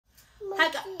Hi,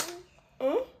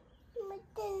 huh?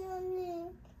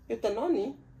 Your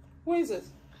Danoni? Where is it?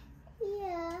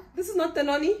 Yeah. This is not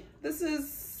Danoni. This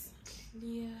is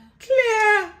Clear.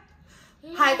 Clear.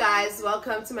 Yeah. Hi guys,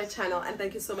 welcome to my channel and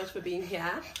thank you so much for being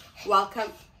here.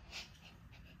 Welcome.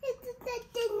 It's not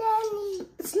Danoni.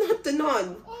 It's not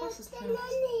Danone. It's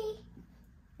Danoni.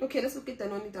 Okay, let's look at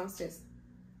Danoni downstairs.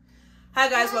 Hi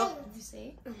guys, welcome. What did you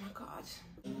say? Oh my god.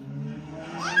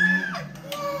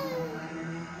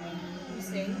 You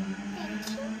say?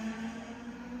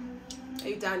 Are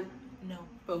you done? No.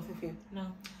 Both of you? No.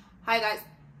 Hi guys.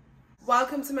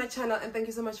 Welcome to my channel and thank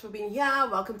you so much for being here.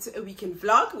 Welcome to a weekend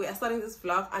vlog. We are starting this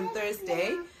vlog on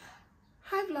Thursday.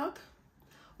 Hi vlog.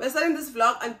 We're starting this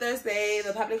vlog on Thursday,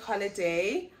 the public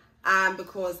holiday,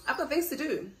 because I've got things to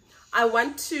do. I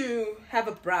want to have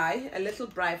a braai, a little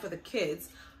braai for the kids,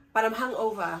 but I'm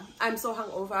hungover. I'm so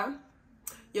hungover.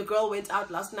 Your girl went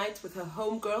out last night with her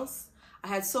homegirls. I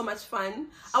had so much fun.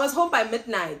 I was home by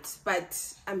midnight, but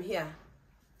I'm here.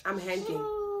 I'm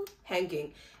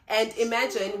hanging. And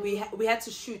imagine we had to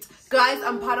shoot. Guys,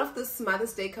 I'm part of this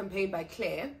Mother's Day campaign by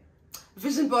Claire.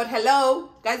 Vision board,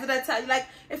 hello. Guys, did I tell you, like,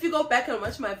 if you go back and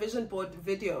watch my vision board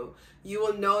video, you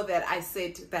will know that I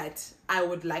said that I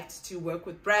would like to work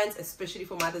with brands, especially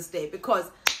for Mother's Day, because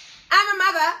I'm a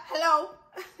mother, hello.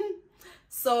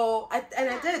 So, I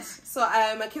did. So,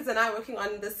 my kids and I are working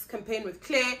on this campaign with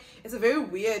Claire. It's a very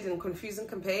weird and confusing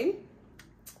campaign.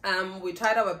 We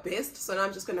tried our best, so now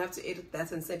I'm just going to have to edit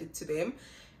that and send it to them.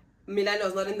 Milano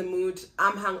was not in the mood.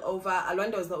 I'm hungover.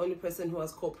 Alwanda was the only person who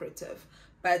was cooperative.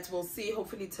 But we'll see.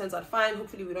 Hopefully it turns out fine.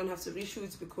 Hopefully we don't have to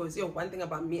reshoot, because one thing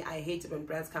about me, I hate it when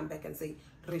brands come back and say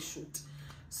reshoot.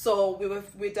 So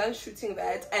we're done shooting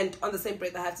that, and on the same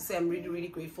breath I have to say I'm really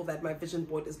grateful that my vision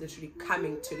board is literally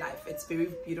coming to life. It's very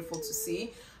beautiful to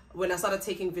see. When I started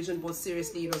taking vision boards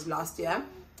seriously, it was last year,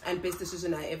 and best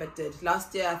decision I ever did.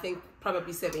 Last year I think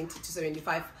probably 70 to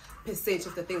 75%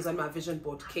 of the things on my vision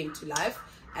board came to life,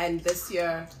 and this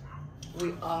year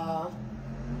we are,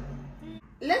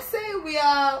 let's say we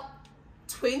are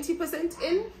 20%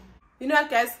 in. You know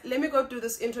what guys, let me go do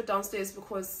this intro downstairs,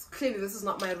 because clearly this is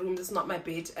not my room, this is not my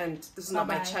bed, and this is not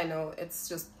my channel. It's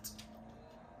just,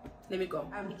 let me go.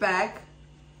 I'm back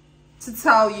to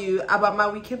tell you about my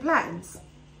weekend plans.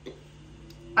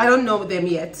 I don't know them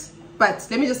yet, but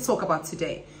let me just talk about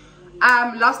today.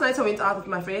 Last night I went out with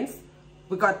my friends.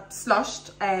 We got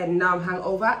sloshed and now I'm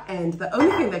hungover, and the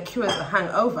only thing that cures the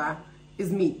hangover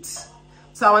is meat.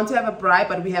 So I want to have a braai,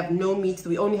 but we have no meat.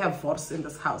 We only have vors in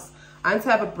this house. I want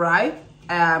to have a braai.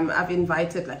 I've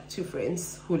invited like 2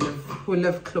 friends who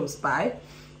live close by,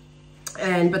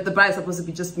 but the braai is supposed to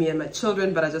be just me and my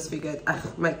children, but I just figured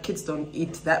my kids don't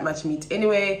eat that much meat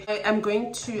anyway.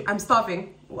 I'm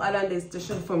starving. Alanda is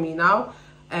dishing for me now,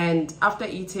 and after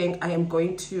eating I am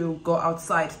going to go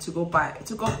outside to go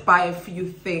buy a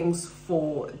few things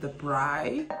for the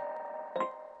braai.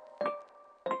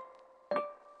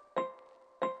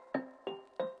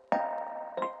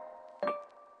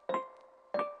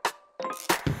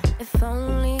 If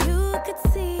only you could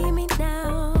see me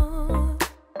now.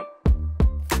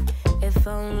 If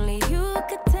only you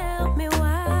could tell me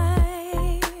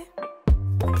why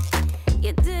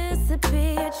you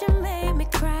disappeared, you made me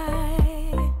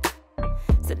cry.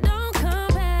 So don't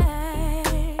come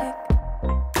back.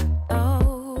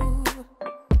 Oh,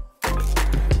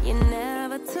 you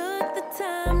never took the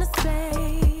time to say.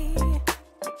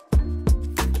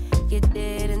 You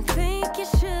didn't think you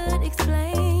should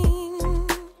explain.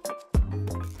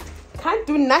 Can't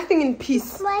do nothing in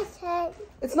peace. My turn.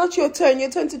 It's not your turn. Your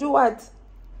turn to do what?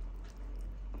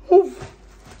 Move.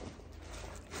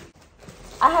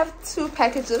 I have 2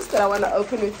 packages that I want to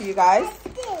open with you guys.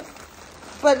 What's this?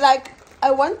 But like, I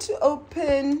want to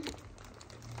open.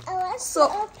 I want to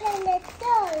open the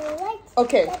door, right?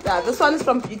 Okay, yeah, this one is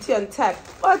from Beauty on Tap.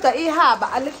 Oh, the ihaba.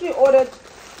 I literally ordered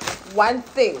one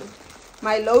thing.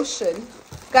 My lotion.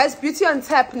 Guys, Beauty on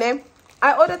Tap name.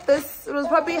 I ordered this. It was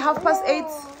probably 8:30.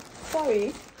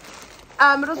 Sorry.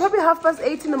 It was probably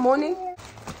 8:30 in the morning.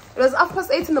 It was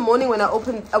 8:30 in the morning when I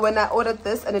ordered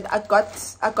this, and I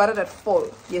got it at 4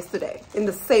 yesterday, in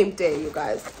the same day, you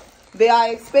guys. They are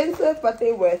expensive, but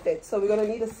they're worth it. So we're gonna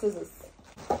need a scissors.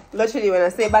 Literally, when I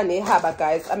say banehaba,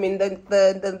 guys, I mean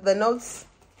the notes.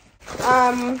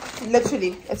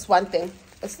 Literally, it's one thing.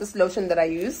 It's this lotion that I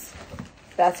use.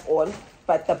 That's all.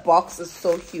 But the box is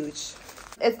so huge.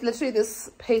 It's literally this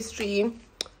pastry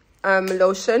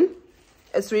lotion.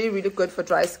 It's really good for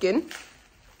dry skin,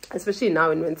 especially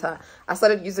now in winter. I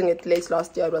started using it late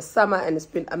last year. It was summer, and it's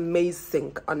been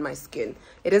amazing on my skin.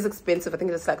 It is expensive. I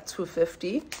think it's like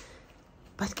 $2.50,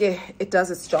 but yeah, it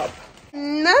does its job.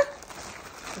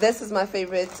 This is my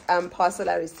favorite parcel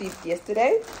I received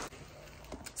yesterday.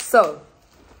 So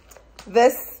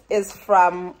this is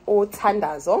from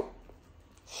Uthandazo.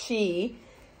 She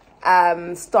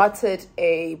started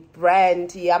a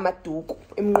brand Yamaduku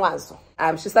Imwazo.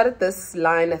 She started this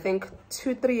line I think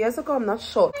 2-3 years ago, I'm not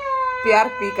sure.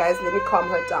 BRB guys, let me calm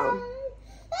her down.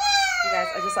 You guys,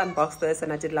 I just unboxed this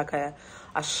and I did like a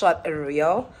shot, a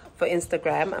reel for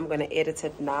Instagram. I'm gonna edit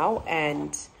it now.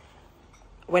 And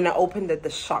when I opened it, the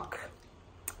shock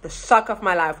of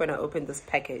my life when I opened this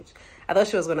package. I thought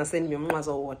she was gonna send me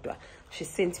Mwazo water. She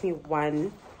sent me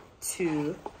 1,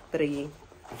 2, 3,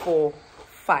 4,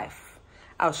 5.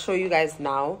 I'll show you guys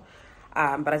now,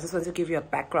 but I just want to give you a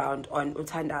background on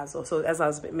Uthandazo. So as I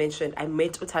was mentioned, I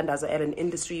met Uthandazo at an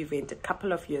industry event a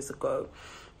couple of years ago,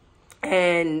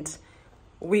 and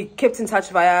we kept in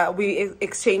touch we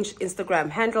exchanged Instagram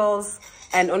handles,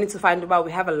 and only to find out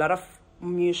we have a lot of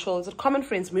mutual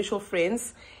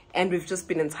friends, and we've just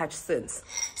been in touch since.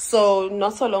 So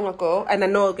not so long ago, and I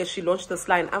know she launched this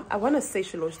line. I want to say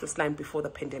she launched this line before the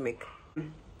pandemic.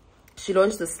 She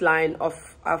launched this line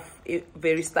of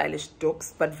very stylish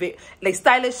dukes, but like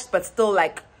stylish, but still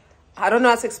like, I don't know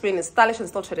how to explain it. Stylish and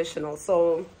still traditional.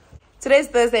 So today's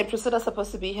Thursday. Priscilla's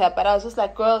supposed to be here, but I was just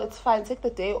like, girl, it's fine. Take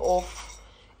the day off.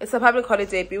 It's a public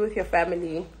holiday. Be with your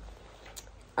family.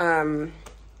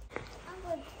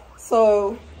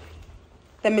 So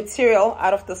the material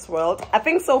out of this world. I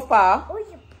think so far,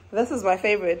 this is my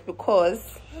favorite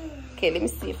because, okay, let me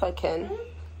see if I can.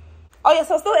 Oh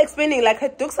yes, I was still explaining, like her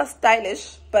dukes are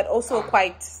stylish, but also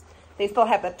quite, they still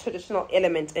have that traditional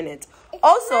element in it.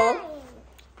 Also,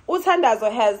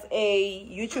 Uthandazo has a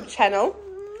YouTube channel.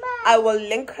 I will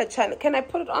link her channel. Can I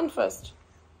put it on first?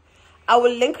 I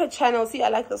will link her channel. See, I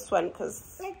like this one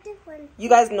because you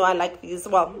guys know I like these.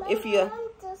 Well, if you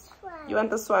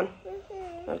want this one,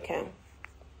 okay.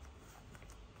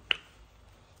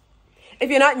 If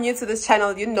you're not new to this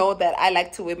channel, you know that I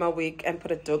like to wear my wig and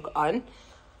put a duk on.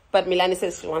 But Milani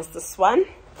says she wants this one.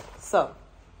 So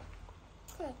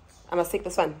I must take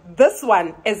this one. This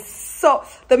one is so,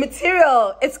 the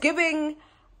material, it's giving,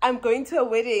 I'm going to a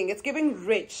wedding. It's giving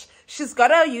rich. She's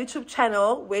got a YouTube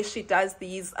channel where she does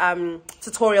these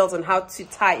tutorials on how to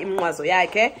tie imwazo. Yeah,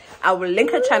 okay. I will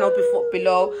link her channel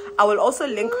below. I will also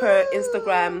link her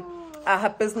Instagram,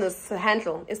 her business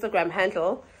handle, Instagram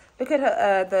handle. Look at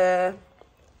her,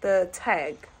 the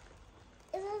tag.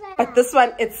 But this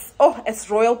one, it's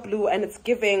royal blue and it's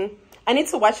giving. I need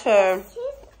to watch her.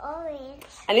 Orange.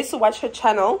 I need to watch her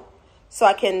channel so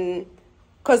I can,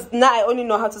 because now I only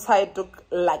know how to tie a duk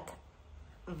like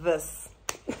this.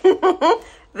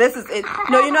 This is it.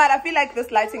 No, you know what? I feel like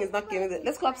this lighting is not giving it.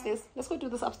 Let's go upstairs. Let's go do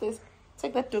this upstairs.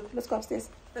 Take that duk. Let's go upstairs.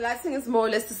 The lighting is more or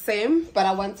less the same, but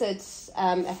I wanted.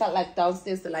 I felt like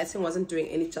downstairs the lighting wasn't doing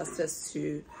any justice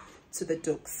to the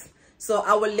dukes. So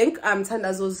I will link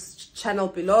Thandazo's channel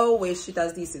below where she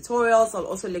does these tutorials. I'll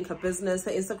also link her business,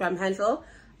 her Instagram handle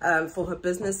for her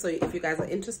business. So if you guys are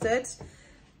interested,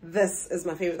 this is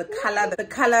my favorite. The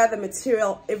color, the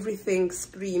material, everything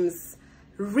screams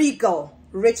regal,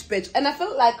 rich bitch. And I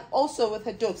felt like also with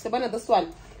her dukes, one of this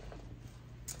one.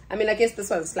 I mean, I guess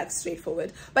this one's like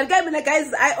straightforward. But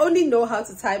guys, I only know how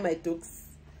to tie my dukes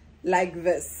like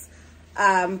this.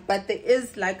 But there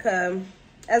is like,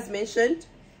 as mentioned,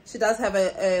 she does have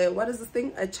a what is this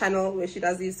thing? A channel where she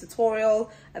does these tutorials.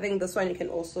 I think this one you can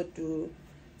also do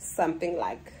something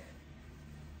like.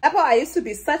 I used to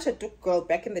be such a duk girl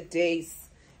back in the days.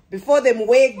 Before them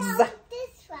wigs. No,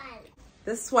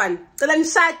 this one.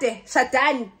 Shadani.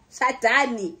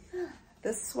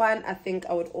 This one, I think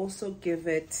I would also give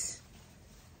it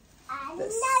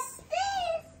this.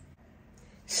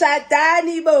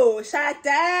 Shadani, bo.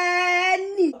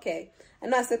 Shadani. Okay. I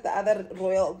know I said the other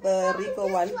royal, the regal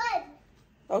one.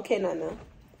 Okay, no.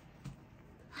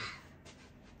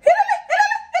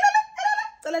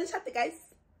 Guys,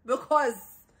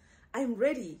 because I'm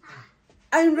ready.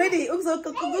 I'm ready. Okay,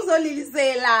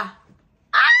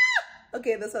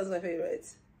 this one's my favorite.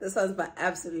 This one's my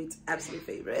absolute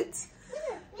favorite.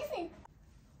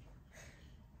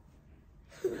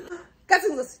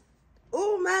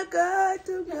 Oh my God,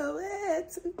 to go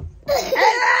it.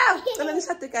 Guys. And the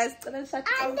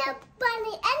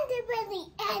bunny,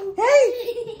 and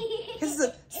hey!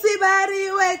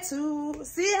 Sibari wetu,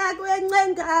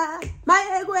 siyakwencenga,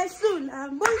 mayekwehlula,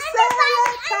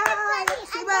 mbuyiseleka.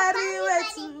 Sibari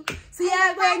wetu,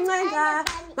 siyakwencenga,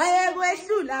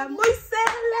 mayekwehlula,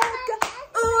 mbuyiseleka.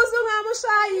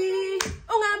 Uzungamushayi,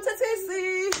 ungamthathisi,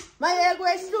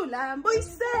 mayekwehlula,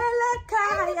 mbuyiseleka.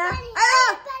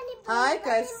 Hi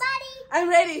guys, I'm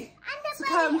ready to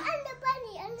come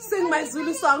sing my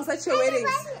Zulu songs at your weddings.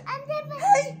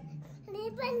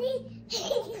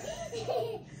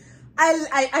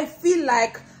 I feel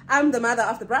like I'm the mother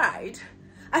of the bride.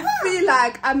 I feel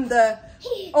like I'm the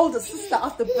older sister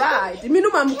of the bride. I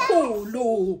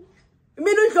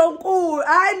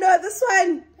know this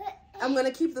one. I'm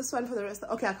gonna keep this one for the rest.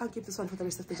 Okay, I can't keep this one for the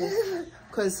rest of the day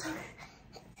because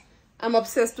I'm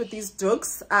obsessed with these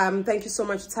ducks. Thank you so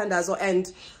much, Tandazo,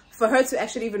 and for her to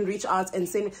actually even reach out and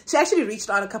say, she actually reached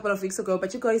out a couple of weeks ago,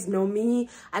 but you guys know me,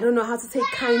 I don't know how to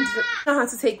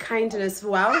take kindness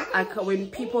well. Like when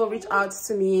people reach out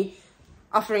to me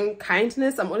offering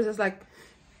kindness, I'm always just like,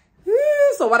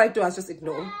 so what I do is just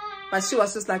ignore. But she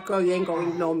was just like, girl, you ain't gonna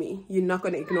ignore me, you're not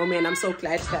gonna ignore me. And I'm so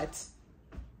glad that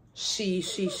she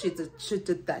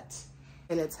did that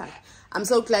in attack. I'm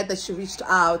so glad that she reached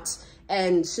out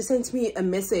and she sent me a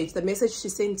message. The message she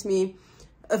sent me,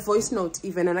 a voice note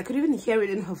even, and I could even hear it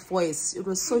in her voice. It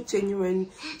was so genuine,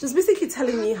 just basically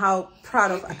telling me how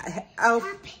proud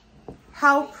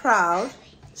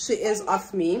she is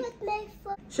of me.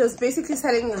 She was basically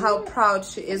telling me how proud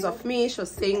she is of me. She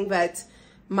was saying that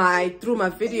through my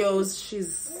videos,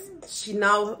 she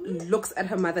now looks at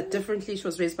her mother differently. She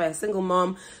was raised by a single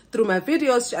mom. Through my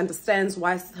videos, she understands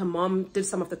why her mom did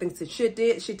some of the things that she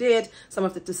did, some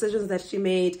of the decisions that she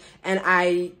made, and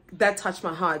that touched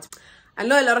my heart. I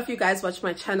know a lot of you guys watch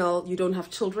my channel, you don't have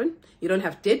children, you don't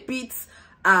have deadbeats,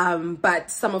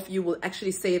 but some of you will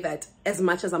actually say that as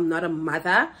much as I'm not a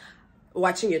mother,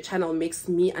 watching your channel makes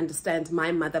me understand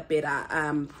my mother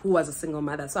better, who was a single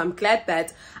mother. So I'm glad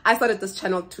that I started this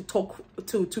channel to talk,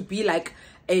 to be like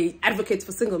a advocate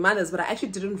for single mothers, but I actually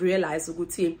didn't realize,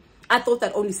 Uguti, I thought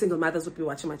that only single mothers would be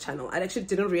watching my channel. I actually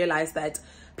didn't realize that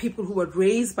people who were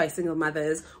raised by single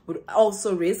mothers would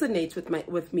also resonate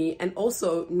with me. And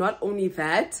also, not only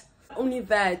that,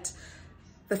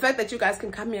 the fact that you guys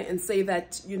can come here and say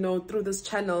that, you know, through this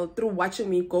channel, through watching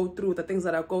me go through the things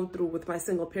that I go through with my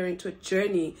single parenthood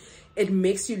journey, it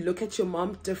makes you look at your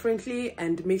mom differently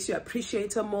and makes you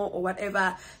appreciate her more or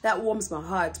whatever. That warms my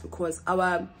heart, because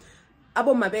our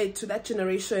Abo Mabe, to that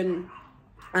generation,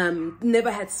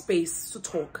 never had space to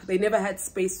talk. They never had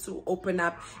space to open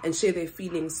up and share their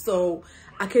feelings. So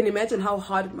I can imagine how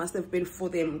hard it must have been for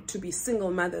them to be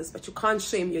single mothers, but you can't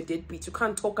shame your deadbeat. You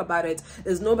can't talk about it.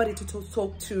 There's nobody to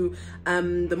talk to.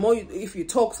 The more if you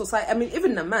talk, society, I mean,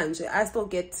 even Namanje, I still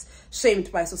get shamed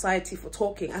by society for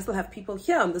talking. I still have people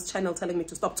here on this channel telling me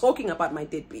to stop talking about my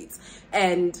deadbeats.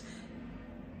 And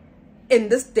in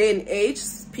this day and age,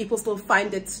 people still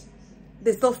find it,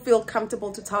 they still feel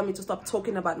comfortable to tell me to stop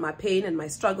talking about my pain and my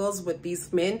struggles with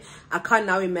these men. I can't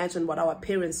now imagine what our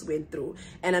parents went through.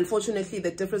 And unfortunately, the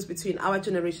difference between our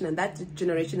generation and that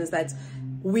generation is that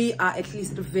we are at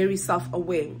least very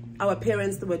self-aware. Our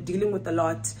parents were dealing with a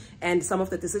lot, and some of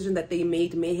the decisions that they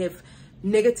made may have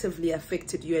negatively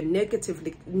affected you and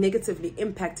negatively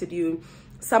impacted you.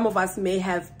 Some of us may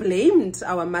have blamed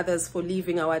our mothers for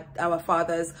leaving our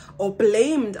fathers, or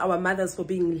blamed our mothers for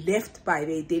being left by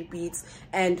their deadbeats.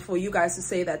 And for you guys to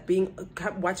say that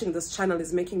watching this channel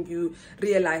is making you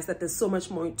realize that there's so much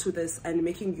more to this, and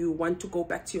making you want to go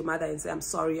back to your mother and say, I'm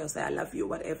sorry, or say, I love you,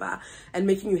 whatever, and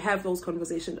making you have those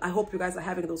conversations. I hope you guys are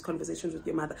having those conversations with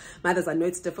your mothers. I know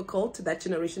it's difficult. That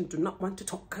generation do not want to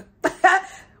talk.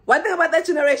 One thing about that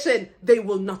generation, they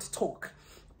will not talk.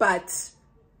 But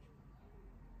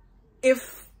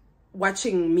if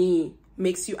watching me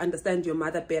makes you understand your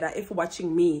mother better, if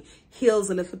watching me heals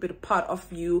a little bit part of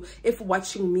you, if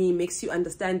watching me makes you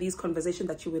understand these conversations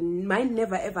that you might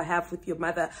never ever have with your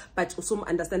mother, but also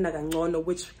understand Nagangono,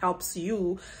 which helps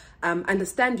you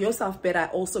understand yourself better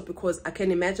also, because I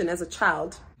can imagine as a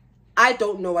child, I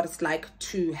don't know what it's like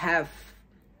to have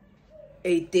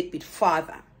a deadbeat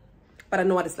father, but I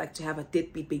know what it's like to have a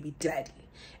deadbeat baby daddy.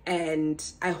 And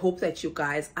I hope that you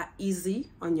guys are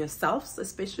easy on yourselves,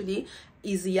 especially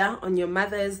easier on your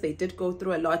mothers. They did go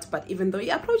through a lot, but even though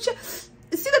you approach it, see,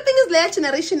 the thing is, late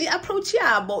generation, the approach,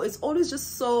 but it's always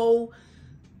just so,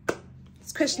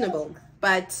 it's questionable.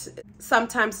 But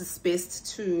sometimes it's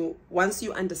best to, once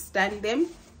you understand them,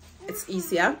 it's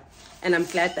easier. And I'm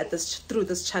glad that through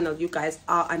this channel, you guys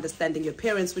are understanding your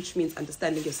parents, which means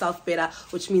understanding yourself better,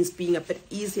 which means being a bit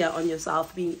easier on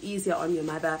yourself, being easier on your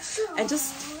mother, and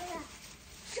just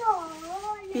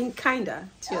being kinder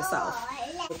to yourself.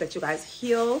 I hope that you guys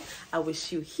heal. I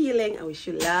wish you healing. I wish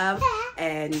you love.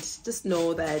 And just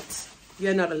know that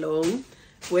you're not alone.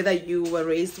 Whether you were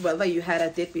raised, whether you had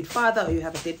a deadbeat father or you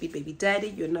have a deadbeat baby daddy,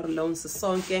 you're not alone,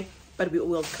 Sasonke. But we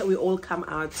all come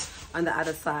out on the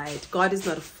other side. God is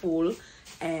not a fool.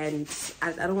 And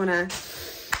I don't want to,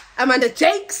 Amanda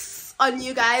Jakes on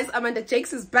you guys. Amanda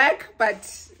Jakes is back,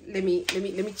 but let me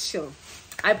chill.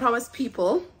 I promise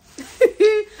people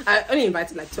I only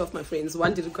invited like 2 of my friends.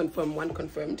 One didn't confirm, one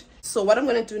confirmed. So what I'm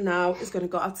gonna do now is gonna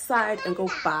go outside and go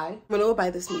buy. I'm gonna go buy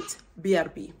this meat,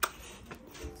 BRB.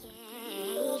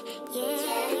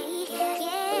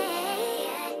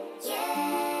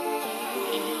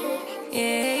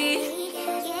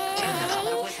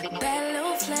 Bad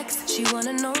little flex, she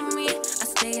wanna know me. I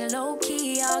stay low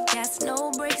key, all gas,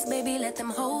 no brakes, baby, let them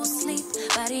hoes sleep.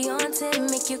 Body on 10,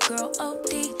 make your girl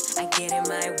OD. I get in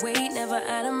my way, never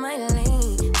out of my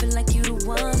lane. Feel like you the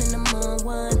one and I'm on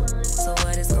one. So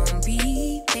what it's gonna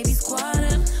be? Baby, squad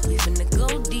up, we finna go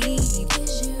deep.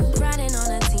 Riding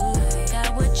on a team,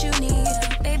 got what you need.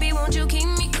 Baby, won't you keep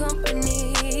me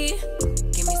company?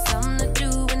 Give me something to do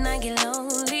when I get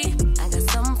lonely. I got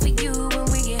something for you when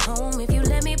we get home. If you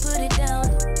let me put it down,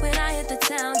 when I hit the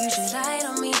town, you should ride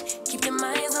on me. Keep your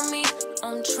minds on me.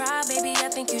 On try, baby, I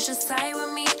think you should side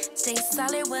with me. Stay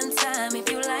solid one time if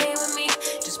you lie with me.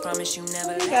 Just promise you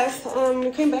never. Hey guys,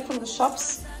 we came back from the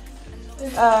shops.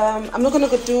 I'm not gonna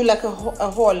go do like a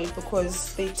haul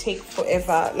because they take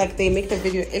forever. Like they make the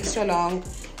video extra long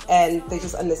and they're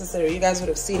just unnecessary. You guys would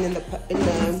have seen in the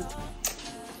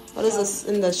what is this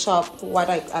in the shop what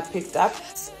I picked up.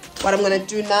 What I'm gonna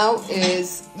do now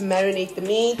is marinate the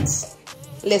meat.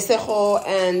 Lesejo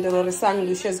and Rorisang,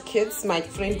 Lucia's kids, my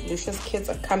friend Lucia's kids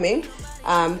are coming.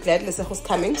 I'm glad Lesejo's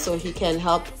coming so he can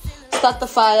help start the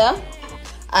fire.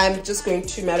 I'm just going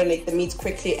to marinate the meat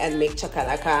quickly and make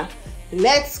chakalaka.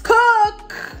 Let's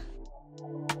cook!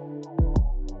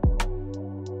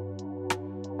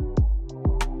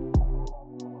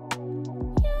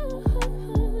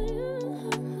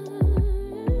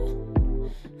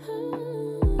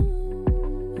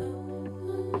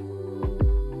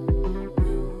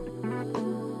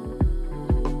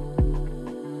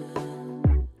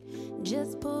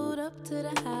 Just pulled up to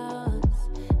the house,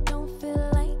 don't feel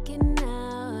like getting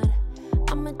out.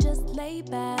 I'ma just lay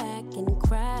back and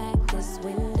crack this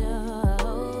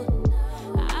window.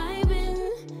 I've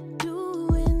been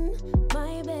doing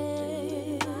my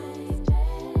best,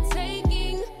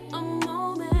 taking a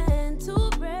moment to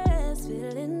rest,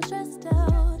 feeling stressed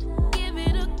out. Give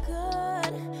it a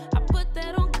good, I put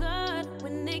that on guard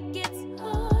when it gets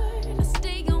hard. I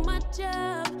stay on my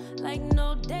job like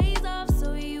no days off,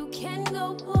 so you can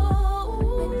go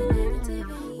home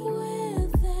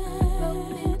with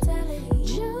that.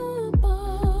 Jump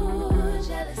on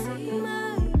jealousy,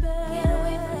 my bad. Get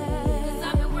away from me, 'cause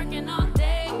I've been working all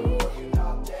day.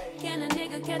 Can a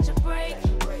nigga catch a break?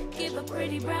 Give a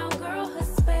pretty brown girl her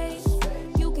space.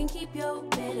 You can keep your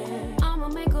bitter, I'ma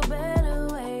make a better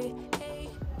way.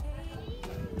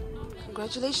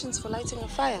 Congratulations for lighting a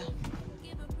fire,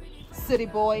 city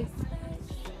boy.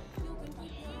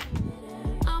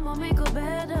 I'ma make a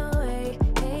better way.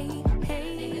 Hey,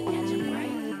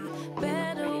 hey,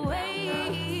 better way.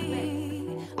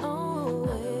 Oh,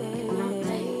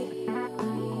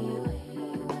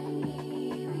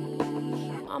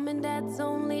 Mom and Dad's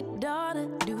only daughter,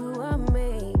 do I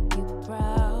make you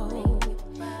proud?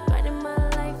 Writing my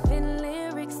life in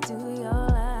lyrics, do you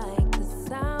like the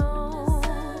sound?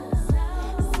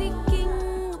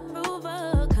 Seeking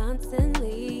approval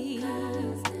constantly.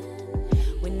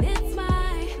 When it's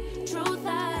my truth,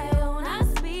 I own, I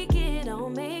speak it,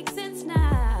 don't make sense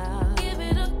now. Give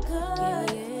it a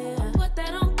good, I put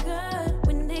that on good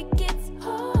when it gets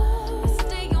hard. I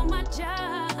stay on my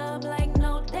job like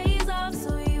no days off,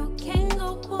 so you can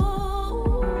go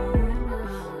home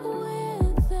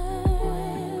with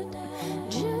that.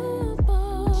 Jump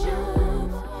on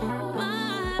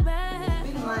my back.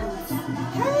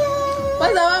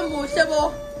 Bazawa muhle bo.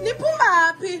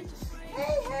 Niphumaphi?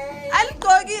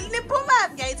 Aligqoki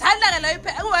niphumaphi? Ngiyayithanda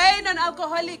ke lo wena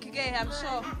non-alcoholic ke, I'm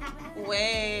sure.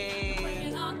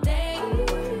 Way. All day.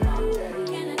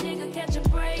 Can a nigga catch a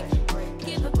break?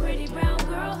 Give a pretty brown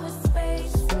girl her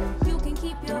space. You can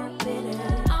keep your bitter,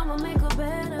 I'ma make a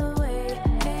better way.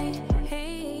 Hey,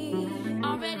 hey,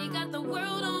 already got the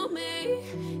world on me.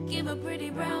 Give a pretty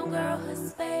brown girl her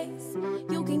space.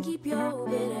 You can keep your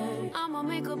bitter, I'ma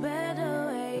make a better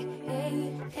way.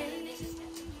 Hey, hey.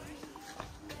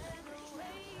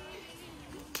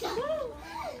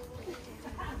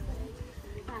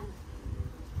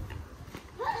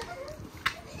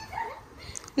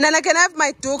 Nana, can I have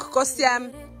my duke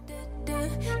costume?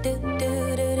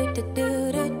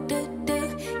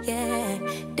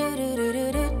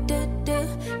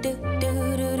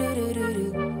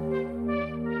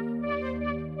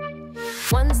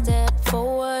 One step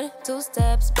forward, 2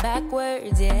 steps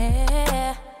backwards,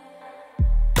 yeah.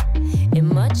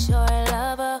 Immature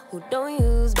lover who don't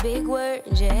use big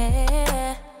words,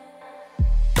 yeah.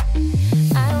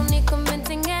 I don't need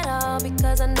convincing at all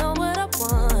because I know what I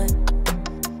want.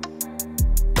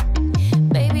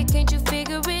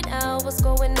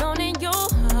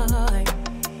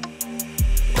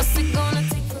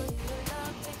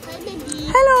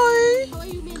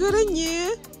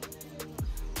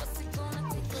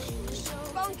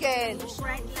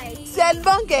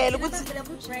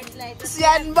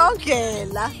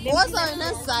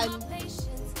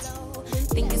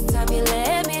 Think it's time you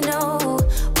let me know.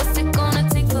 What's it gonna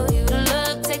take for you to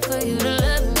love, take for you to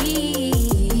love me?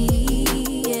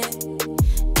 Yeah.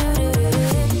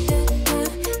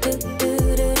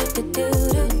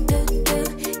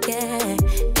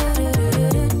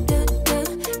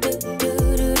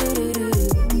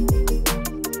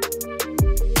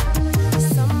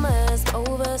 Summer's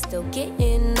over, still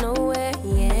getting nowhere,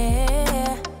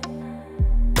 yeah.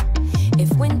 If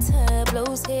winter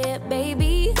blows here,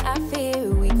 baby, I fear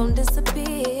we gon'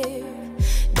 disappear.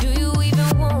 Do you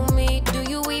even want me? Do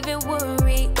you even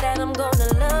worry that I'm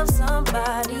gonna love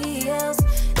somebody else?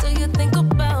 Do you think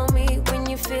about me when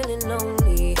you're feeling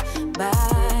lonely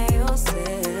by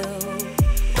yourself?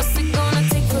 What's it gonna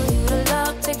take for you to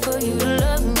love, take for you to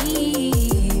love me?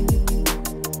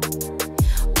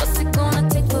 What's it gonna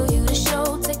take for you to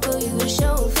show, take for you to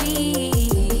show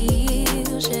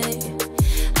feels, yeah.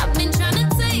 I've been trying to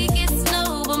take it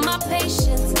slow, but my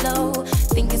patience low.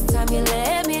 Think it's time you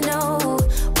let me know.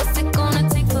 What's it gonna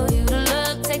take for you to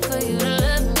love, take for you to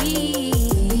love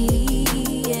me?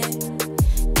 Yeah.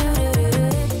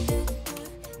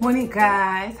 Morning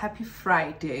guys, happy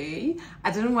Friday.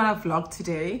 I didn't want to vlog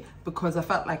today because I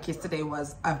felt like yesterday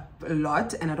was a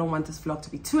lot and I don't want this vlog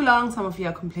to be too long. Some of you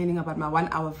are complaining about my 1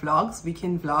 hour vlogs,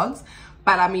 weekend vlogs,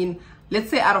 but I mean, let's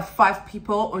say out of 5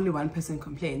 people, only 1 person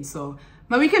complained. So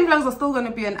my weekend vlogs are still going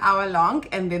to be an hour long,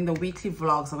 and then the weekly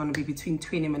vlogs are going to be between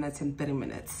 20 minutes and 30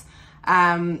 minutes.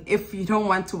 If you don't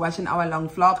want to watch an hour long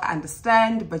vlog, I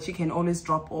understand, but you can always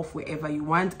drop off wherever you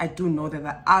want. I do know that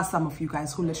there are some of you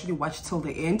guys who literally watch till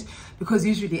the end, because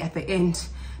usually at the end,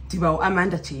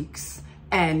 Amanda cheeks,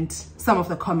 and some of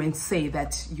the comments say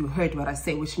that you heard what I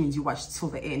say, which means you watched till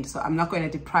the end. So I'm not going to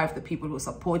deprive the people who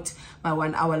support my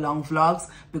 1 hour long vlogs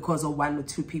because of 1 or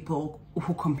 2 people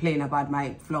who complain about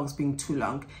my vlogs being too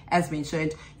long. As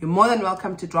mentioned, you're more than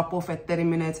welcome to drop off at 30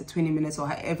 minutes or 20 minutes or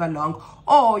however long,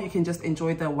 or you can just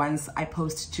enjoy the ones I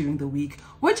post during the week,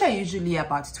 which are usually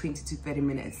about 20 to 30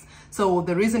 minutes. So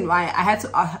the reason why I had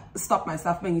to stop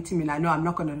myself being eating, I know I'm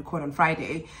not going to record on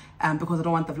Friday because I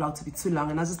don't want the vlog to be too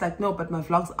long, and I was just like, no, but my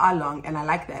vlogs are long and I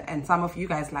like that, and some of you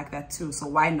guys like that too, so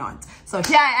why not? So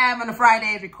here I am on a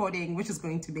Friday recording, which is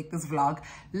going to make this vlog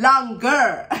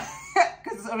longer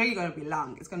because it's already going to be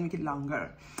long. It's going to make it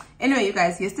longer. Anyway, you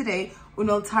guys, yesterday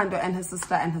Tando and her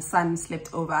sister and her son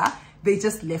slept over. They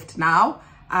just left now.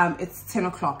 It's 10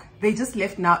 o'clock. They just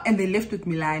left now, and they left with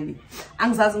Milani.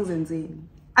 I'm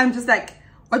just like,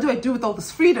 what do I do with all this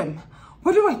freedom?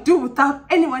 What do I do without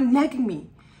anyone nagging me?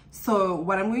 So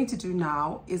what I'm going to do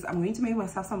now is I'm going to make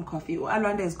myself some coffee.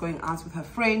 Alwanda is going out with her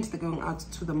friend. They're going out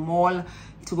to the mall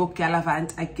to go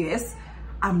galavant, I guess.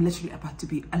 I'm literally about to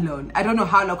be alone. I don't know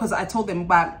how long, because I told them,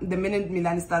 but the minute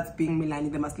Milani starts being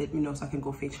Milani, they must let me know so I can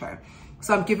go fetch her.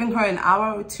 So I'm giving her an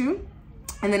hour or 2.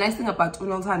 And the nice thing about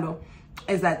Tando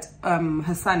is that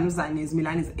her son Uzani is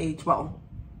Milani's age. Well,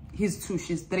 he's 2,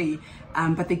 she's 3,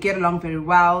 but they get along very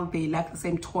well. They like the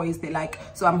same toys they like.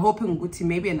 So I'm hoping Guti,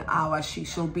 maybe an hour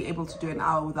she'll be able to do an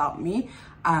hour without me.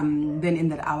 Then in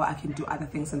that hour I can do other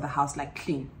things in the house, like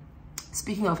clean.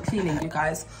 Speaking of cleaning, you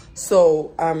guys,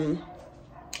 so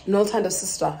Noltando's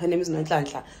sister, her name is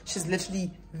Noltandla. She's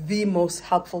literally the most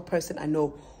helpful person I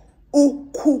know.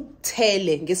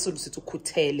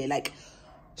 Like,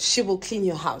 she will clean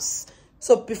your house.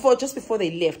 So just before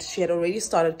they left, she had already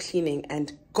started cleaning,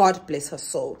 and God bless her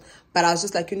soul. But I was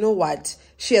just like, you know what?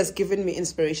 She has given me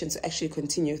inspiration to actually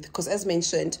continue. Because as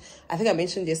mentioned, I think I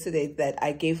mentioned yesterday that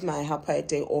I gave my helper a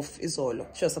day off, Izolo.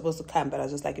 She was supposed to come, but I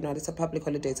was just like, you know, it's a public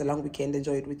holiday. It's a long weekend.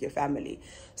 Enjoy it with your family.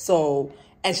 So,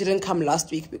 and she didn't come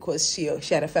last week because she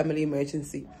had a family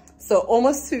emergency. So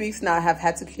almost 2 weeks now I have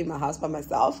had to clean my house by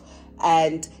myself.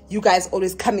 And you guys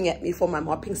always coming at me for my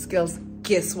mopping skills.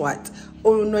 Guess what?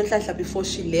 Before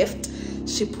she left,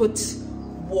 she put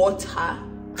water.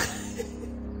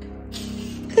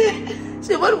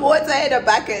 She put water in a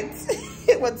bucket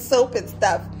with soap and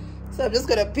stuff. So I'm just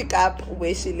going to pick up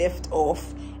where she left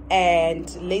off.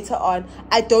 And later on,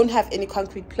 I don't have any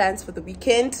concrete plans for the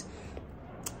weekend.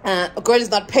 A girl is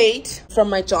not paid from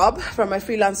my job, from my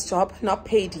freelance job, not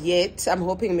paid yet. I'm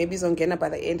hoping maybe it's Zongena by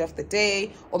the end of the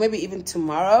day, or maybe even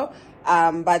tomorrow.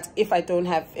 But if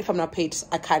I'm not paid,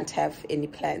 I can't have any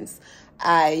plans.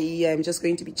 I am just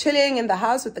going to be chilling in the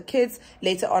house with the kids.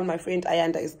 Later on, my friend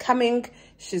Ayanda is coming.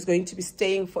 She's going to be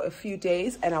staying for a few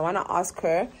days, and I want to ask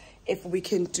her if we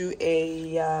can do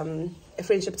a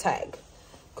friendship tag,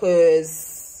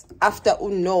 because after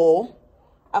Uno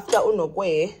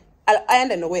Kwe,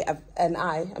 Ayanda no way, and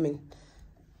I mean,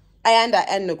 Ayanda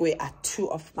and Nogwe are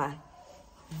two of my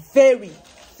very,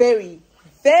 very,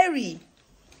 very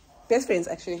best friends,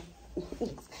 actually.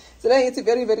 So then it's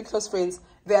very, very close friends.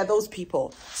 They are those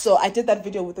people. So I did that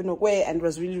video with Nogwe and it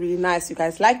was really, really nice. You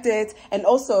guys liked it. And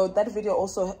also that video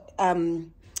also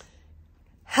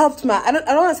helped my, I don't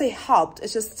want to say helped.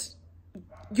 It's just,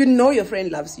 you know your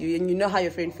friend loves you and you know how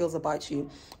your friend feels about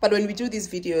you. But when we do these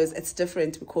videos, it's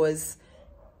different because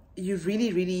you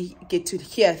really, really get to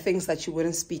hear things that you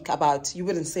wouldn't speak about, you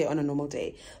wouldn't say on a normal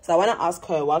day. So I want to ask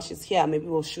her while she's here, maybe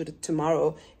we'll shoot it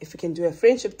tomorrow, if we can do a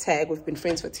friendship tag. We've been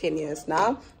friends for 10 years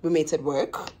now. We met at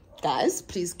work. Guys,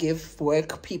 please give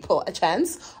work people a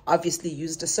chance. Obviously,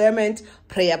 use discernment.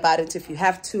 Pray about it if you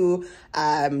have to.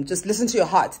 Just listen to your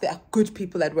heart. There are good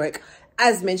people at work.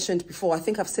 As mentioned before, I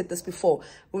think I've said this before.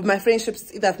 With my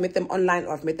friendships, either I've met them online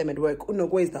or I've met them at work.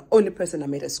 Unogwe is the only person I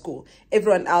met at school.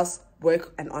 Everyone else,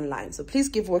 work and online. So please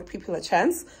give work people a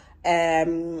chance. So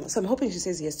I'm hoping she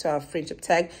says yes to our friendship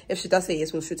tag. If she does say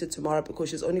yes, we'll shoot it tomorrow because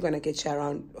she's only going to get here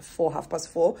around 4,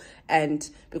 4:30. And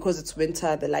because it's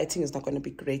winter, the lighting is not going to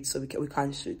be great, so we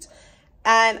can't shoot.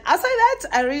 And outside that,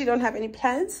 I really don't have any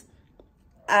plans.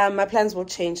 My plans will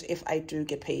change if I do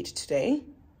get paid today.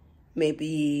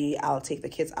 Maybe I'll take the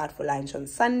kids out for lunch on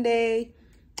Sunday.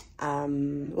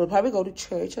 We'll probably go to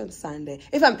church on Sunday.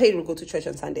 If I'm paid, we'll go to church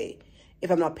on Sunday. If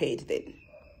I'm not paid, then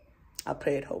I'll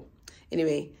pray at home.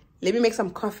 Anyway, let me make some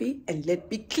coffee and let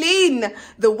me clean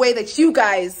the way that you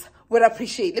guys would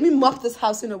appreciate. Let me mop this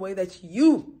house in a way that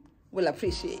you will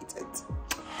appreciate it.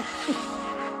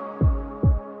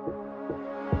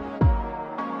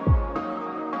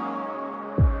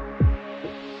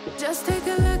 Just take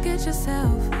a look at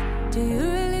yourself. Do you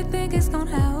really think it's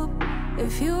gonna help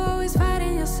if you always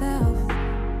fighting yourself,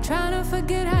 trying to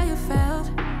forget how you felt?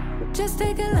 Just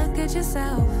take a look at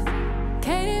yourself.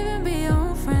 Can't even be your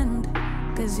own friend,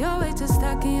 cause you're way too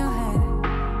stuck in your head.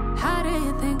 How do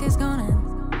you think it's gonna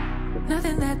end?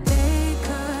 Nothing that they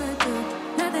could do,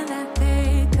 nothing that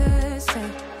they could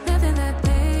say, nothing that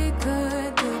they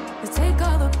could do is take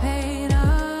all the pain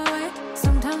away.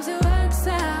 Sometimes it works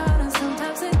out and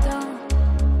sometimes it don't.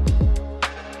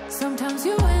 Sometimes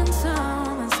you win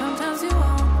some and sometimes you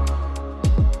won't.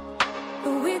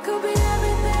 But we could be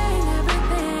everything,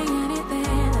 everything,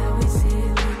 anything that we see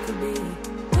we could be.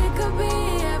 We could be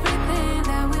everything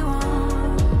that we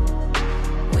want.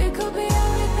 We could be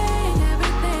everything,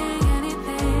 everything,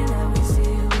 anything that we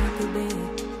see we could be.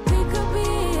 We could be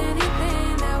anything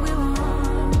that we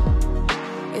want.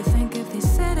 You think if they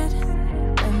said it,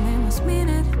 then they must mean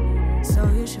it. So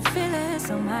you should feel it.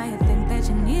 Somehow you think that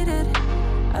you need it.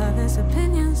 Others'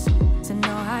 opinions, to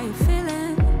know how you're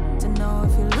feeling, to know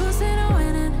if you're losing or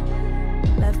winning,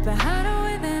 left behind or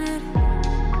within it,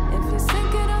 if you're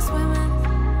sinking or swimming,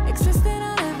 existing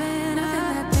or living.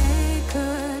 Nothing that they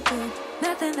could do,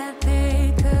 nothing that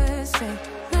they could say,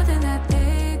 nothing that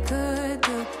they could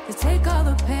do to take all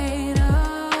the pain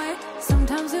away.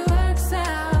 Sometimes it works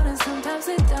out and sometimes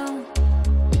it don't.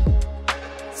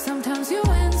 Sometimes you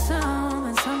win some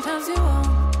and sometimes you won't.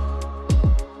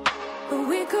 But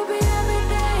we could be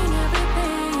everything,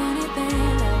 everything,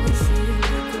 anything that we see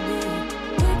we could be.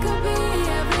 We could be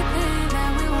everything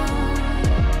that we want.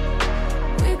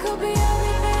 We could be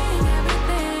everything,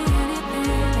 everything, anything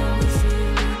that we see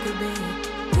we could be.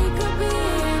 We could be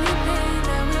anything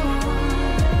that we want.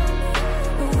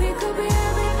 But we could be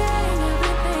everything,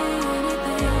 everything,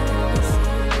 anything that we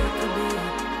see we could be.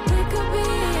 We could be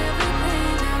everything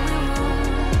that we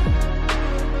want.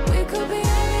 We could be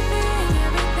everything,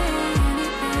 everything.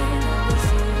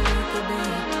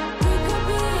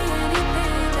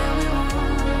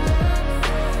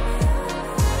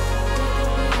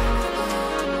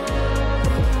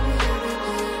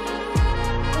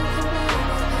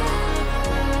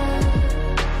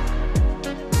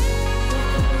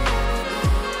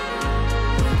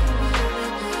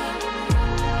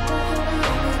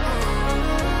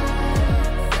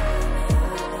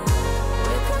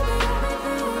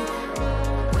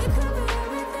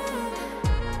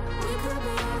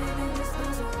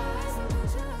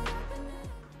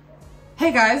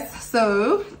 Hey guys,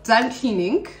 so done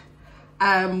cleaning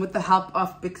with the help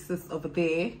of Big Sis over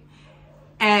there,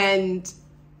 and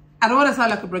I don't want to sound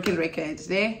like a broken record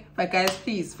today, but guys,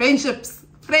 please, friendships.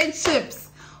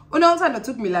 Unothando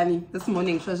took Milani this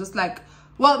morning. She was just like,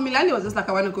 well, Milani was just like,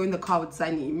 I want to go in the car with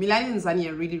Zani. Milani and Zani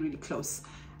are really, really close.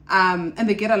 And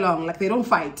they get along, like they don't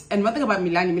fight. And one thing about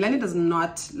Milani does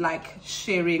not like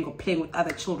sharing or playing with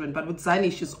other children, but with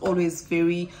Zani, she's always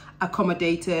very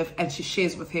accommodative and she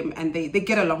shares with him and they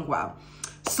get along well.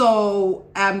 So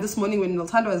this morning when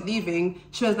Noltando was leaving,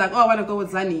 she was like, oh, I want to go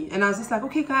with Zani. And I was just like,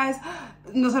 okay guys,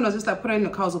 Nosan was just like, put her in the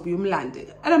cars of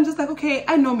Umlande. And I'm just like, okay,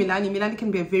 I know Milani. Milani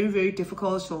can be very, very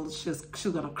difficult. She's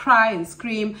gonna cry and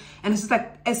scream. And it's just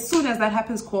like, as soon as that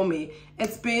happens, call me.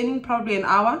 It's been probably an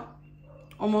hour,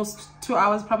 almost 2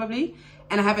 hours probably.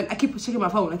 And I keep checking my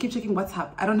phone. I keep checking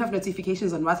WhatsApp. I don't have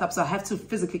notifications on WhatsApp, so I have to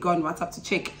physically go on WhatsApp to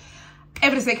check.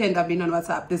 Every second I've been on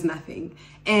WhatsApp, there's nothing.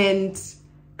 And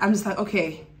I'm just like,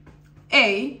 okay,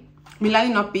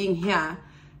 Milani not being here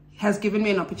has given me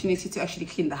an opportunity to actually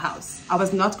clean the house. I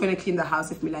was not going to clean the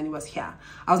house if Milani was here.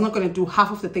 I was not going to do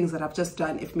half of the things that I've just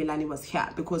done if Milani was here,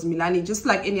 because Milani, just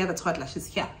like any other toddler, she's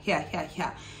here.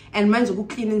 And manje go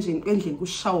clean endlini go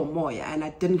shower moya, and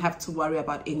I didn't have to worry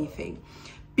about anything.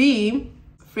 B,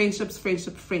 friendships.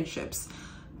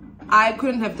 I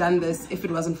couldn't have done this if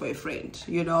it wasn't for a friend,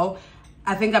 you know.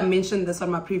 I think I mentioned this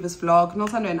on my previous vlog.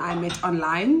 Nolsano and I met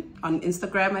online on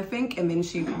Instagram, I think, and then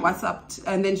she WhatsApped,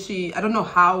 and then I don't know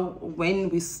how, when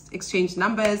we exchanged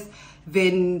numbers.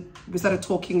 Then we started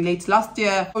talking late last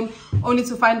year, only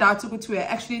to find out we're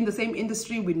actually in the same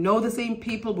industry. We know the same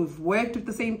people. We've worked with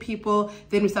the same people.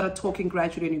 Then we started talking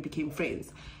gradually and we became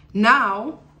friends.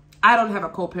 Now, I don't have a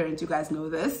co-parent. You guys know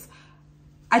this.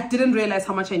 I didn't realize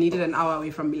how much I needed an hour away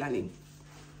from Milani.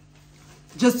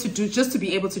 Just to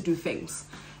be able to do things.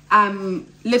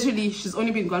 Literally, she's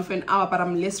only been gone for an hour, but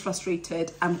I'm less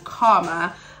frustrated. I'm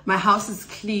calmer. My house is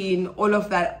clean. All of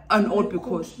that, and all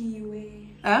because.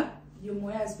 Your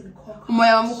moya has been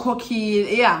cooked.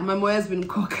 Yeah, my moya has been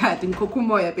cooked in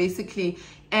Kokumoya basically.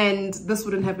 And this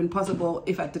wouldn't have been possible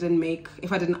if I didn't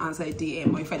answer a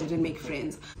DM, or if I didn't make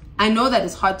friends. I know that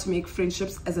it's hard to make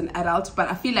friendships as an adult, but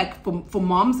I feel like for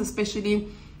moms especially,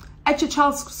 at your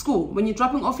child's school, when you're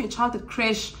dropping off your child at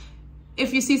creche,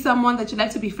 if you see someone that you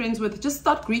like to be friends with, just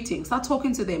start greeting, start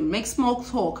talking to them, make small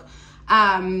talk.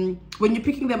 When you're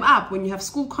picking them up, when you have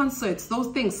school concerts, those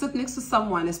things, sit next to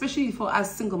someone, especially for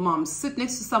us single moms, sit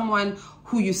next to someone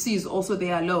who you see is also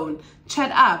there alone,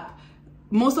 chat up.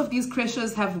 Most of these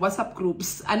creches have WhatsApp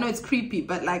groups. I know it's creepy,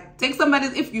 but like, take somebody,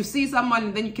 if you see someone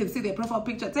and then you can see their profile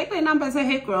picture, take their number and say,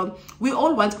 hey girl, we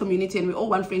all want community and we all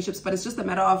want friendships, but it's just a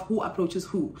matter of who approaches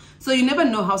who. So you never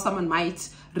know how someone might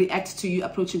react to you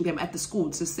approaching them at the school,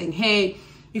 just saying, hey,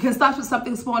 you can start with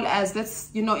something small as, let's,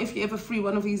 you know, if you're ever free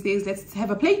one of these days, let's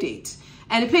have a play date.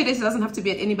 And a play date doesn't have to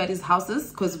be at anybody's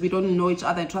houses, because we don't know each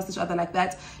other and trust each other like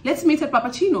that. Let's meet at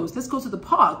Papachino's. Let's go to the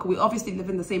park. We obviously live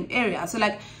in the same area. So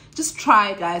like, just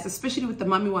try, guys, especially with the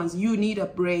mommy ones. You need a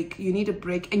break. You need a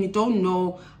break, and you don't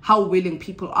know how willing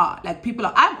people are. Like,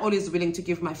 I'm always willing to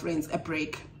give my friends a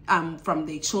break from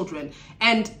their children.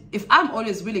 And if I'm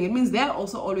always willing, it means they're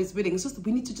also always willing. It's just,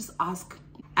 we need to just ask.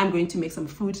 I'm going to make some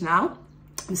food now.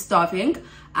 I'm starving.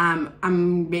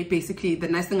 I'm basically, the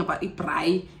nice thing about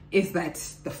Braai is that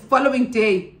the following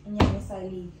day,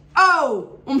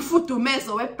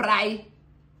 umfudumezo we Braai.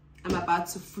 I'm about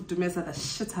to fudumeza the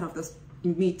shit out of this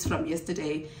meat from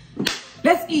yesterday.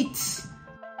 Let's eat.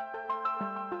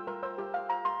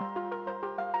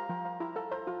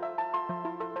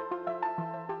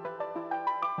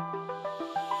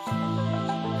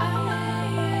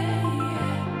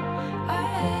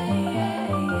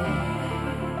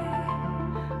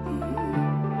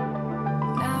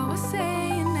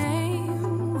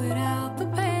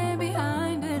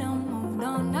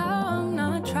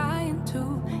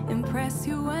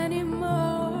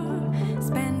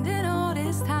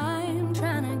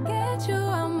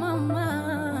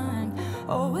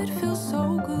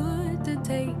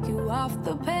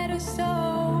 The pedestal.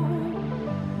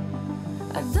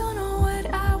 I don't know what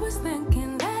I was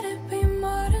thinking. Let it be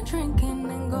more than drinking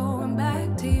and going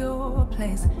back to your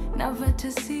place, never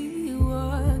to see you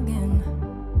again.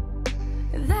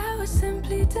 That was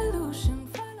simply delusion,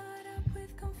 followed up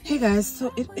with confusion. Hey guys,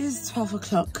 so it is 12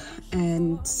 o'clock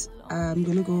and I'm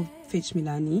gonna go fetch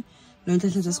Milani.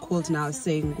 Lontlehla just called now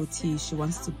saying Guti she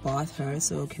wants to bath her,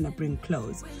 so can I bring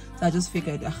clothes? So I just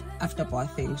figured after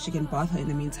bathing she can bath her in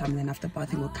the meantime, and then after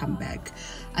bathing we'll come back.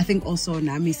 I think also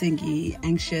Nami saying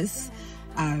anxious,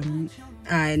 and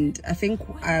I think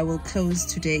I will close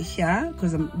today here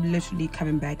because I'm literally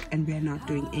coming back and we're not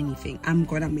doing anything. I'm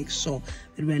gonna make sure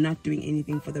that we're not doing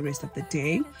anything for the rest of the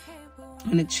day. I'm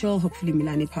gonna chill. Hopefully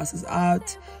Milani passes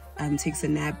out, takes a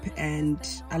nap and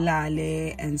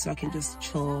alale, and so I can just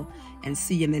chill and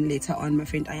see. And then later on my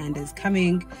friend Ayanda is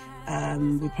coming.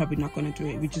 We're probably not gonna do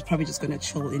it. We're probably just gonna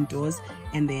chill indoors,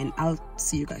 and then I'll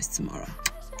see you guys tomorrow.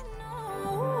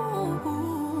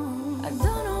 I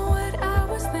don't know what I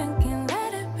was thinking.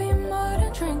 Let it be more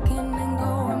than drinking and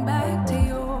going back to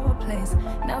your place,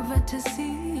 never to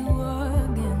see you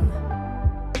again.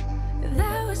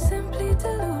 That was simply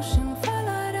delusion,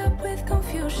 followed up with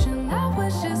confusion. That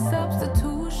was just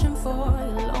substitution for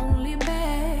your lonely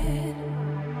bed.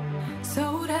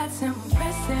 So that's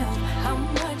impressive, how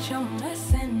much you're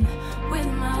messing with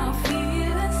my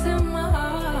feelings in my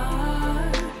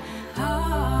heart.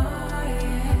 Oh,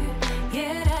 yeah,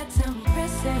 yeah, that's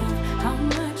impressive, how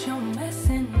much you're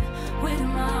messing with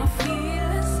my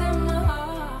feelings in my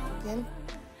heart.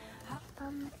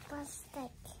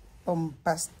 Bombastic.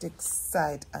 Bombastic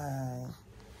side eye.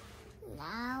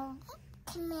 Now,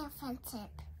 come here, front tip.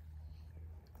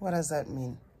 What does that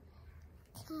mean?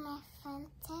 Come here, front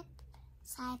tip.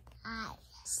 Side eye.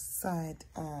 Side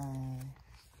eye.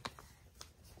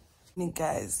 Hey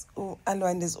guys, oh,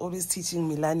 Alwanda is always teaching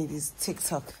Milani these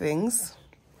TikTok things.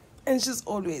 And she's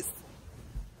always,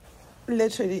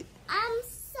 literally. I'm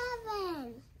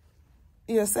 7.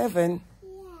 You're 7? Yeah.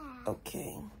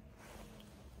 Okay.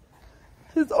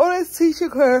 He's always teaching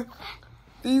her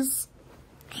these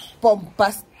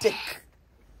bombastic.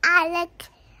 I like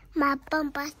my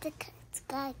bombastic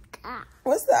skirt.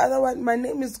 What's the other one? My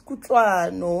name is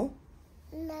Kutlwano.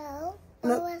 No. No.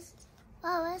 What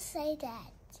was say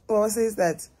that? What says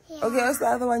that? Yeah. Okay, what's the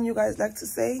other one you guys like to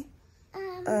say?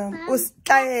 Bam-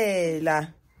 Ustaela.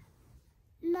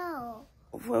 No.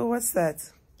 What's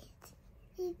that?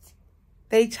 It's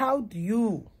They chowed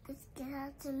you get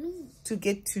out to me. to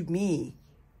get to me.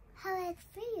 How I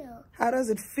feel. How does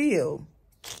it feel?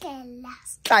 Stella.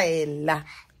 Stella.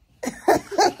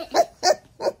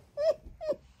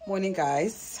 Morning,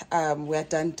 guys. We're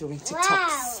done doing TikToks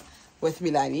Wow. with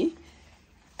Milani.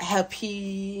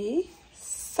 Happy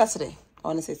Saturday. I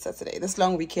want to say Saturday. This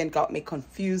long weekend got me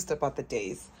confused about the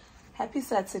days. Happy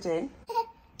Saturday.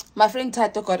 My friend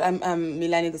Tato got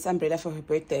Milani this umbrella for her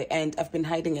birthday, and I've been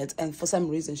hiding it, and for some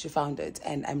reason she found it,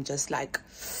 and I'm just like,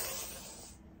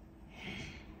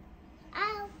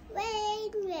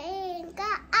 Rain, go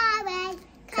away.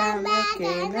 come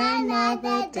again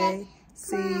another day.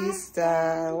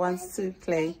 Sister wants to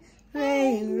play.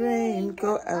 Rain, rain,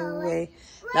 go away.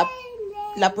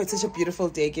 Lapho, it's such a beautiful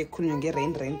day.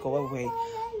 Rain, rain, go away.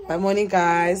 By morning,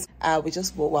 guys. We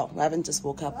just woke. Well, we haven't just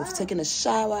woke up. We've taken a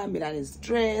shower. Milan is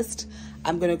dressed.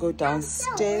 I'm gonna go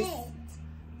downstairs.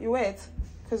 You wet?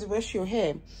 Because you wash your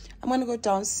hair. I'm gonna go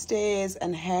downstairs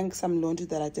and hang some laundry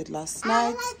that I did last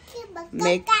night.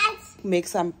 Make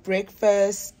some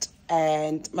breakfast.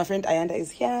 And my friend Ayanda is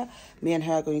here. Me and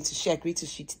her are going to she agreed to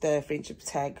shoot the friendship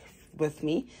tag with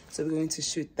me. So we're going to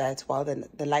shoot that while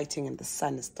the lighting and the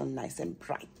sun is still nice and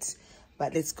bright.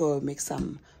 But let's go make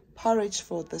some porridge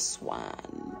for this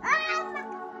one.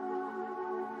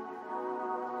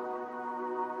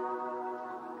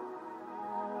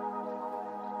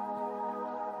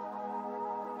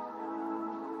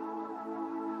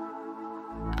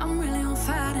 I'm really on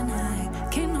fire tonight.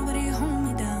 Can't nobody hold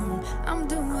me down. I'm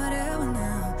doing whatever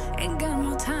now. Ain't got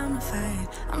no time to fight.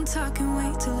 I'm talking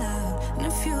way too loud. And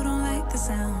if you don't like the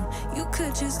sound, you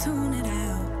could just tune it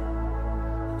out.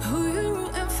 Who you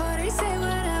rooting for? They say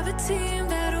whatever team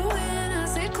that'll win. I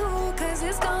say cool, cause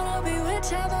it's gonna be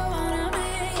whichever one I'm in.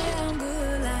 Yeah, I'm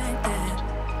good like that.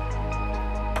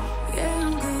 Yeah,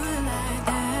 I'm good like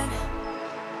that.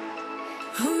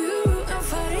 Who you rooting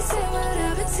for? They say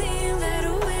whatever team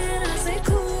that'll win. I say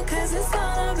cool, cause it's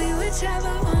gonna be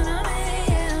whichever one I'm in.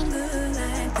 Yeah, I'm good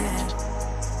like that.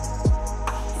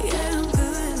 Yeah, I'm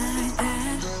good like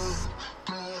that.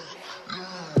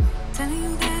 Telling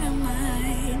you that I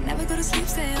might never go to sleep,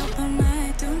 stay up all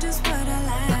night, doing just what I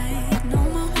like. No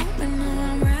more hoping, no,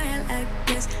 I'm right like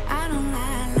this. I don't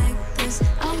lie like this.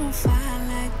 I'm on fire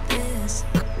like this.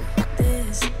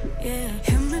 This, yeah.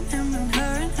 Him and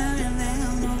her and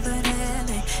them over there.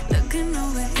 They looking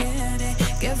over here. They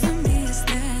giving me a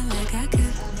stare like I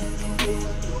could.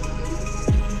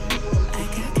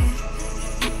 Like I could.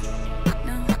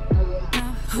 No, no.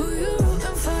 Who you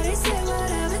rooting for? They say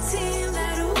whatever team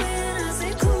that'll win. I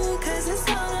say cool, cause it's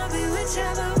gonna be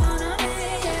whichever one I'm in.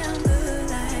 Yeah, I'm good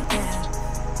like that.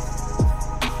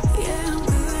 Yeah, I'm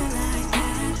good like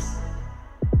that.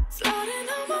 Floating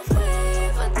on my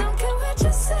wave, but don't care what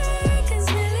you say, cause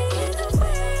really either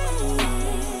way,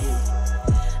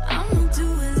 I'ma do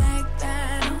it like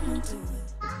that. I'ma do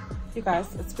it. You guys,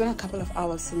 it's been a couple of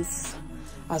hours since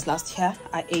I was last here.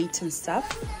 I ate and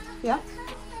stuff. Yeah?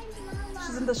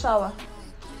 She's in the shower.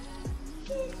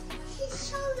 She's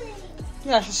showing.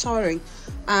 Yeah, she's showering.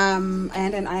 And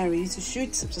I are ready to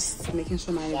shoot. Just making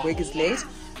sure my wig is laid.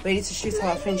 Ready to shoot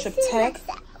our friendship tag.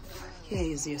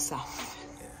 Here is yourself.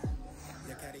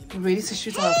 Ready to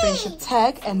shoot our friendship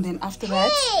tag, and then after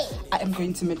that, I am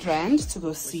going to Midrand to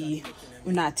go see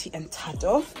Unati and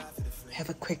Tato. Have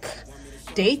a quick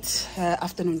date,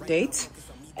 afternoon date,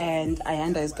 and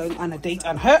Ayanda is going on a date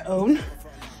on her own.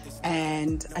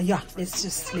 And yeah,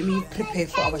 let me prepare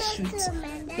for our shoot.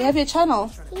 You have your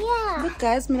channel? Yeah. Look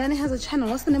guys, Milani has a channel.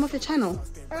 What's the name of your channel?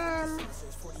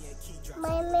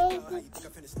 My name is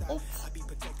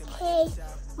K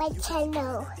My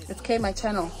Channel. It's K My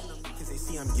Channel.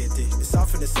 I'm gifted. It's all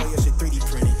from the soil, shit 3D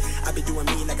printed. I been doing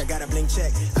me like I got a blank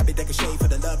check. I been decking shade for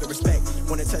the love and respect.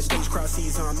 Wanna touch stage, cross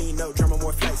seas on me. No drama,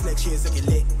 more flights next year's looking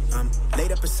lit. I'm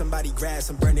laid up in somebody's grass.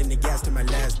 I'm burning the gas to my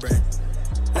last breath.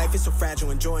 Life is so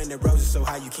fragile, enjoying the roses so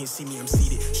high you can't see me. I'm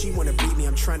seated. She wanna breed me.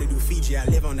 I'm trying to do Fiji. I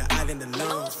live on the island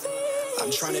alone.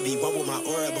 I'm trying to be one with my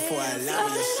aura before I allow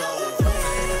me a soul.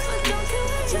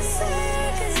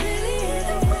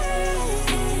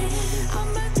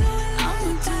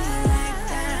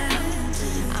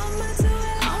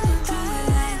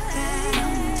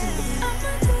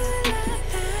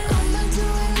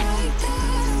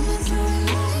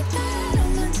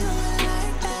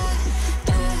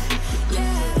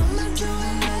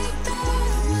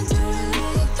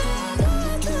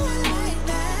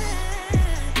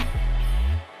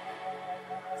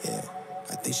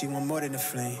 She want more than a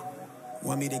flame.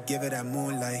 Want me to give her that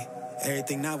moonlight.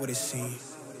 Everything not what it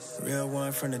seems. Real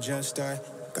one from the jump start.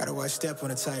 Gotta watch step on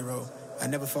a tightrope. I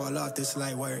never fall off this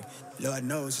light work. Lord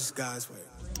knows it's God's work.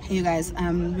 Hey you guys,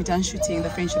 we're done shooting the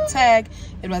friendship tag.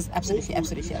 It was absolutely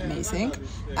amazing.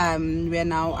 We are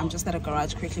now, I'm just at a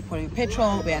garage quickly pouring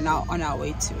petrol. We are now on our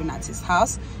way to Unati's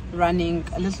house. Running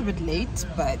a little bit late,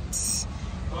 but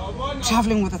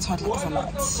traveling with a toddler is a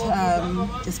lot.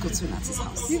 Let's go to Unati's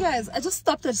house. You guys, I just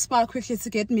stopped at Spar quickly to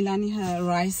get Milani her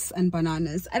rice and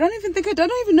bananas. I don't even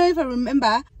know if I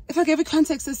remember if I gave you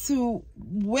context as to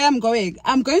where I'm going.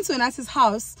 I'm going to Unati's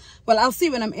house. Well, I'll see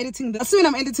when I'm editing this. I'll see when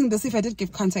I'm editing this if I did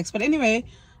give context. But anyway,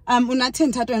 Unati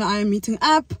and Tato and I are meeting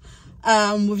up.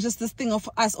 With just this thing of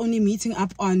us only meeting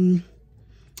up on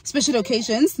special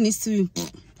occasions.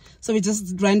 So we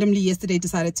just randomly yesterday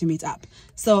decided to meet up.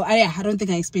 So yeah, I don't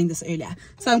think I explained this earlier.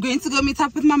 So I'm going to go meet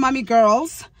up with my mommy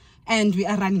girls, and we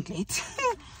are running late.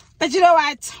 But you know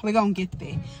what? We're gonna get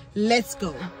there. Let's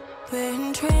go. We're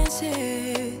in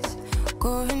trances,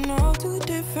 going all to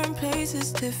different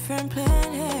places, different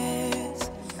planets.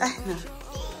 Is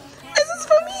this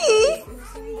for me?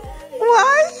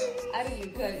 What? I didn't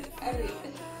even cut it. I didn't.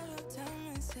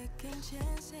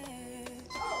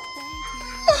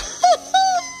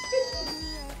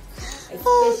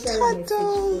 Oh, Tato.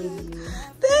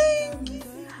 Thank you.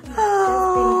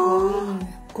 Oh.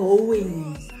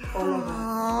 Going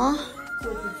all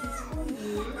over.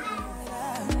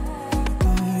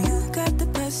 You got the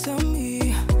best of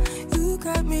me. You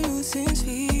got me losing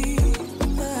sleep.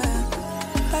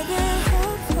 I've been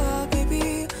hopeful,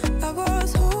 baby. I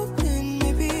was hoping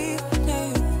maybe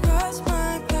that you crossed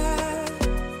my path.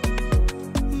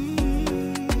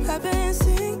 I've been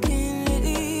sinking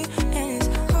lately, and it's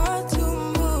hard to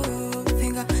move.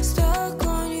 Think I'm stuck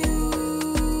on you.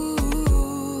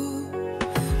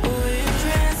 We're in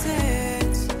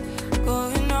transits,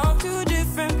 going off to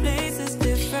different places,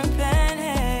 different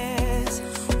planets.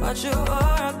 Watch your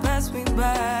aura pass me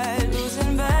by,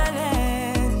 losing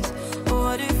balance.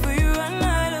 What if we run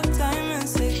out of time and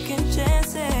second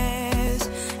chances?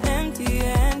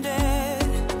 Empty-handed.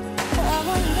 I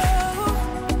wonder,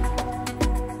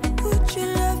 would you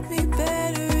love me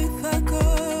better if I go?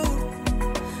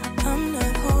 I'm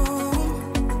not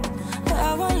home.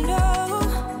 I wonder,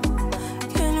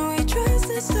 can we trust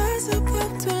the stars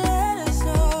above to let us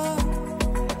know?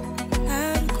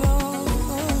 I'd go.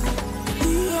 We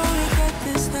only got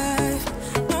this life,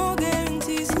 no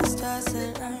guarantees and stars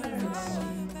that I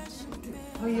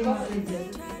Oh, you're not really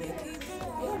dead.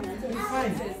 You're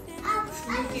fine.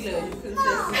 Sneaky little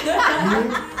princess.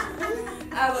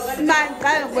 Smile,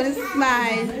 God, what is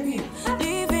smile?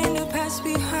 leaving the past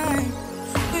behind.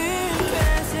 We're in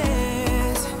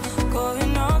trances,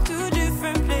 going off to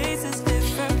different places,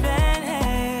 different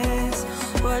planets.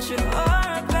 Watch your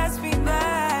aura pass me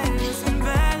by, losing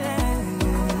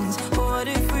balance. What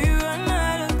if we run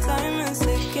out of time and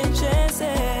second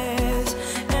chances?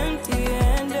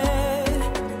 Empty-handed.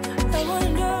 I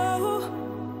wonder,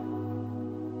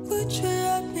 would you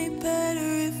love me better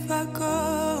if I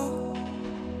go?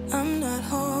 I'm not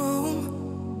home.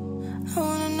 I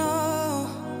wanna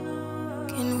know,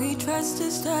 can we trust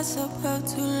the stars above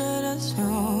to let us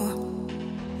know?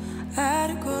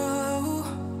 I'd go.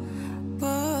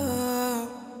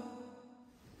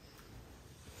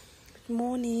 Good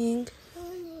morning.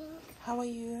 Morning. How are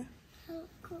you? I'm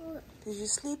good. Did you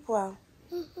sleep well?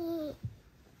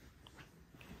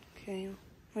 Okay.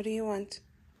 What do you want?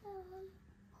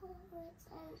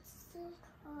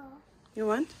 You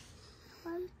want?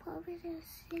 One porridge and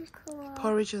sinkle.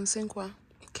 Porridge and sinkwa.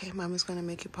 Okay, Mommy's gonna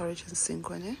make you porridge and sing,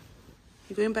 eh?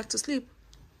 You going back to sleep?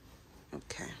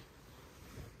 Okay.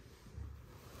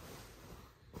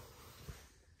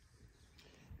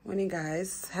 Morning,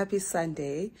 guys. Happy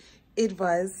Sunday. It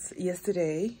was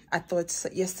yesterday. I thought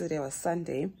yesterday was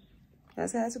Sunday. Can I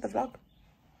say hi to the vlog?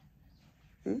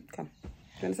 Come.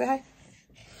 You want to say hi?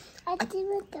 I did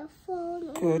with the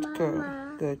phone. Good Mama.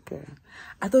 girl. Good girl.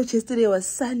 I thought yesterday was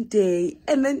Sunday.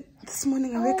 And then this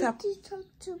morning I wake up. I want to talk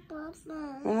to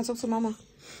Mama. I want to talk to Mama.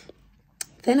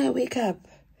 Then I wake up.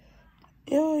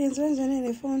 Yo, it's on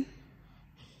the phone.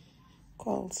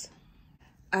 Calls.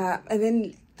 And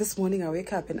then this morning I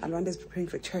wake up and Alwanda's preparing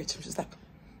for church. I'm just like,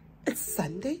 it's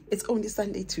Sunday? It's only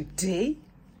Sunday today?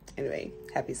 Anyway,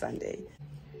 happy Sunday.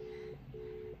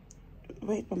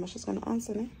 Wait, Mama's just gonna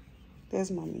answer, ne? There's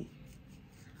Mommy.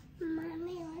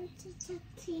 Mommy, I want to talk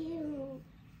to you.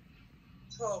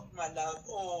 Talk, my love.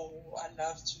 Oh, I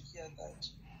love to hear that.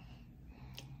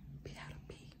 Be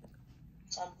happy.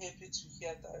 I'm happy to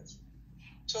hear that.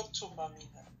 Talk to Mommy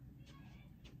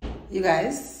now. You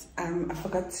guys, I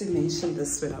forgot to mention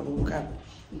this when I woke up.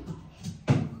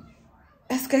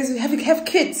 As guys, we have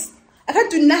kids. I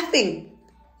can't do nothing.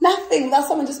 Nothing without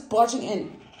someone just barging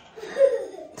in.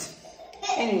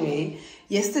 Anyway,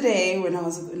 yesterday when I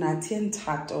was with Unati and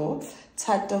Tato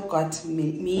got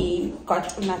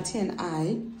Unati and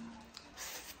I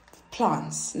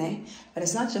plants, ne? But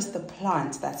it's not just the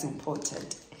plant that's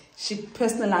important. She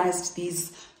personalized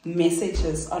these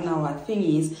messages on our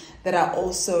thingies that are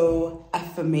also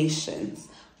affirmations.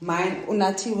 Mine,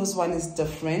 Unati was one is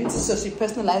different. So she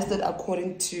personalized it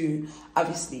according to,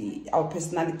 obviously, our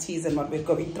personalities and what we're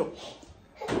going through.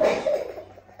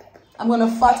 I'm going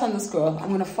to fart on this girl. I'm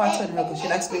going to fart on her because she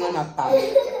likes being on my back.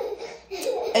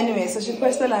 Anyway, so she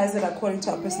personalized it according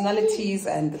to our personalities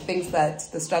and the things that,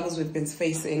 the struggles we've been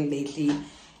facing lately.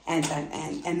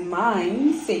 And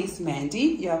mine says,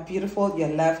 Mandy, you are beautiful, you're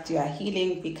loved, you are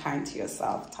healing, be kind to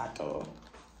yourself, Tato.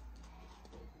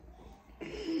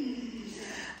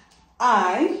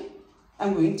 I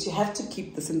am going to have to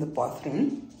keep this in the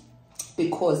bathroom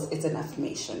because it's an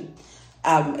affirmation.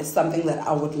 It's something that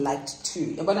I would like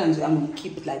to, I'm going to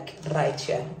keep it like right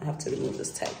here. I have to remove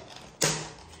this tag.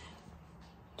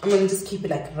 I'm going to just keep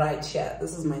it like right here.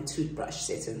 This is my toothbrush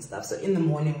set and stuff. So in the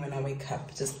morning when I wake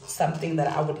up, just something that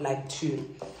I would like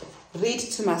to read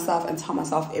to myself and tell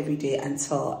myself every day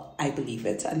until I believe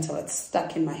it, until it's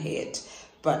stuck in my head.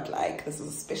 But like, this is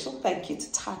a special thank you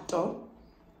to Tato.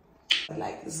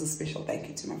 Like, this is a special thank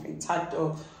you to my friend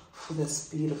Tato for this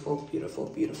beautiful, beautiful,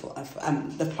 beautiful.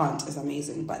 The plant is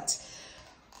amazing, but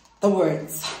the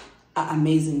words are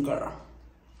amazing, girl.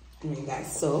 Anyway,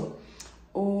 guys, so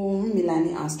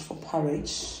Milani asked for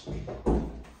porridge.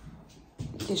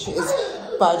 Okay, she is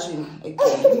budging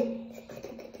again.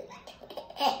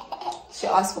 She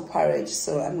asked for porridge,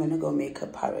 so I'm gonna go make her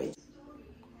porridge.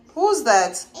 Who's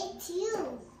that? It's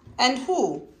you. And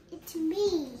who? It's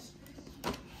me.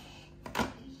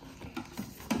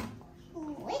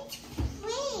 Which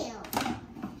wheel?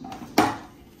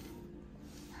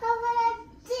 How about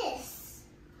this?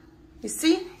 You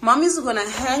see, Mommy's gonna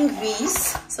hang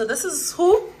these. So this is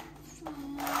who?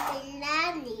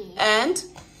 Biryani. And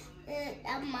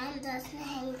Amanda's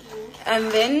hanging.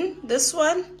 and then this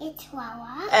one It's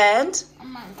Wawa. and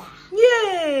Amanda.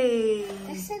 yay!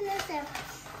 This is another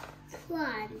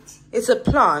plant. It's a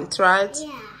plant, right?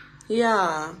 Yeah.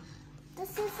 Yeah.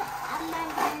 This is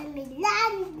Amanda and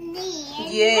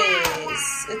Milani.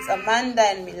 Yes, it's Amanda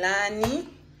and Milani.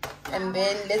 And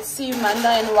then let's see Amanda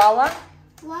and Wawa.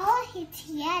 Wawa hits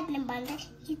here and Amanda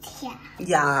hits here.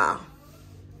 Yeah.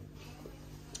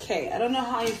 Okay, I don't know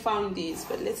how you found these,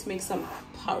 but let's make some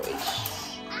porridge.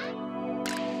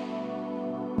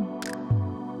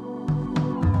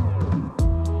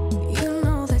 You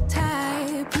know the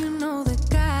type, you know the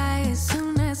guy. As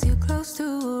soon as you're close to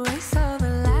erase all the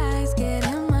lies, get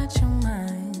him out your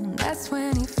mind. That's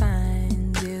when he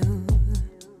finds you.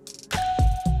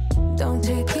 Don't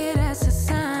take it as a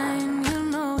sign. You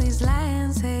know he's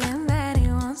lying, saying that he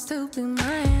wants to be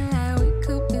mine. Like we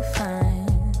could be fine.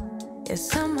 Yeah,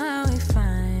 somehow he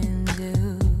finds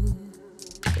you.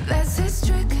 That's his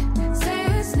trick. Say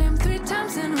his name 3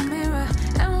 times in a mirror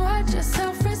and watch your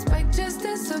self-respect just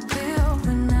disappear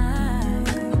overnight.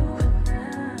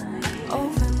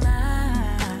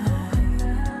 Overnight.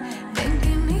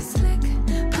 Thinking he's slick,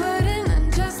 putting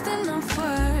in just enough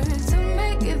words to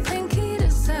make you think he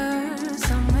deserves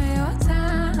some of your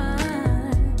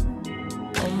time.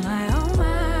 Oh my, oh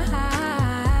my.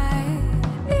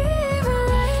 Even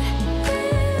right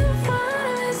in front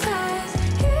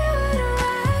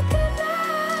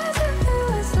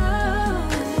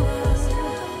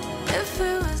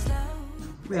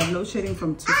shooting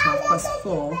from 2 to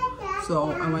 4:30,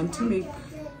 so I want to make,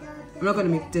 I'm not going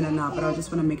to make dinner now, but I just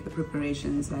want to make the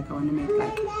preparations. Like I want to make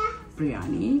like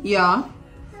biryani. Yeah.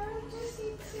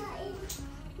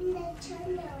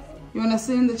 You want to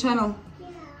sit in the channel? Yeah.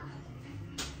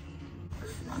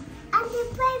 And the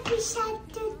baby shark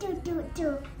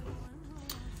do.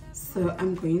 So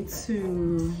I'm going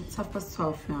to, it's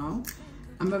 12:30 now.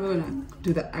 I'm probably going to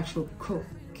do the actual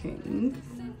cooking.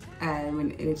 And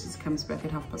when it just comes back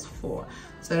at 4:30.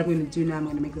 So what I'm going to do now, I'm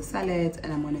going to make the salad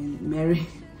and I'm going to marry.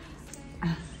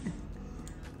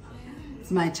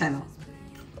 It's my channel.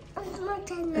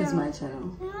 It's my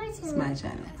channel. It's my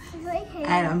channel.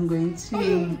 And I'm going to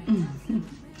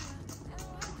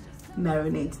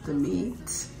marinate the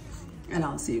meat. And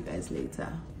I'll see you guys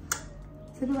later.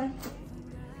 Say bye.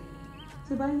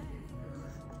 Say bye.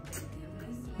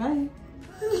 Bye.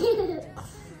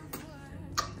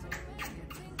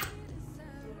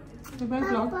 Say bye,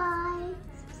 vlog. Bye.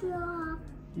 Vlog.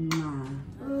 No.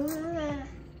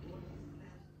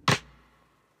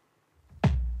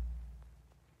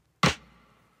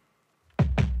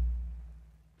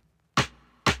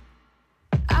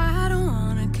 I don't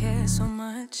wanna care so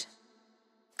much,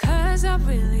 'cause I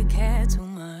really care too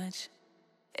much.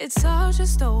 It's all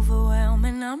just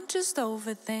overwhelming, I'm just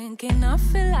overthinking. I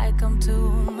feel like I'm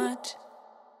too much.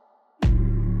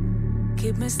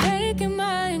 Keep mistaking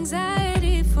my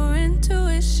anxiety for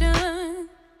intuition,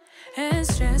 and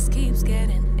stress keeps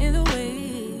getting in the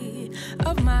way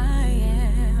of my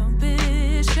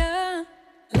ambition.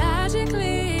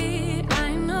 Logically,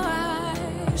 I know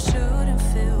I shouldn't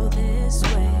feel this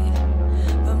way,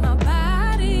 but my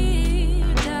body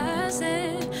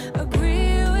doesn't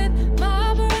agree with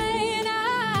my brain.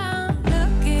 I'm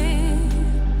looking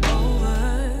over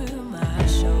my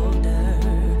shoulder,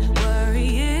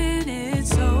 worrying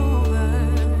it's over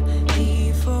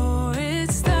before it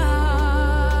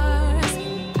starts.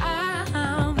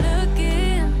 I'm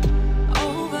looking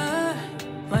over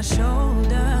my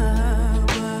shoulder,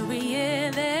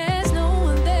 worrying there's no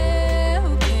one there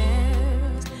who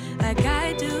cares like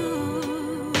I do.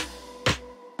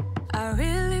 I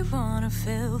really wanna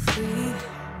feel free,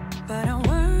 but I'm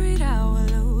worried I will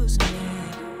lose me.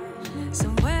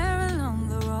 Somewhere along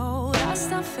the road, I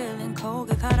start feeling cold,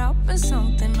 get caught up in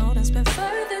something new that's been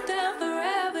further down the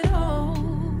rabbit hole.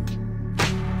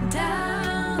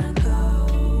 Down I go,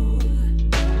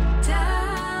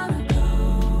 down I go.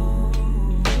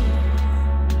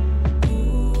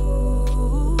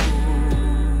 Ooh.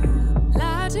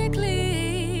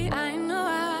 Logically, I know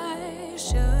I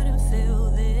shouldn't feel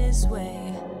this way,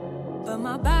 but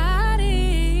my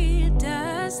body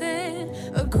doesn't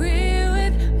agree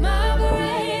with my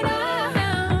brain.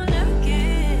 I'm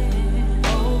looking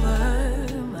over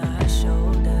my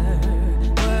shoulder,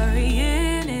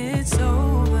 worrying it's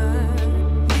over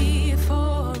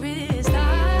before it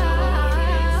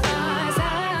starts.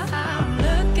 I'm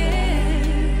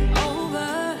looking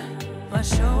over my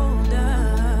shoulder,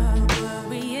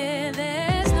 worrying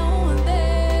there's no one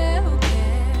there who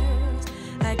cares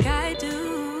like I do.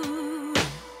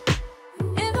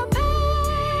 In the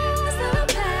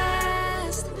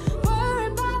past, worry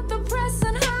about the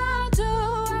present. How do I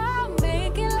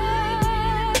make it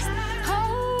last?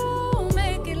 Oh,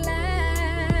 make it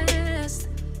last.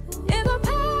 In the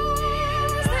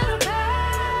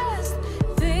past,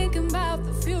 thinking about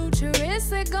the future. Is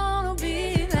it gonna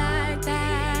be like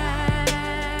that?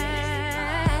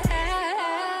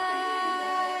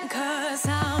 'Cause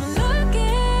I'm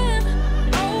looking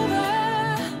over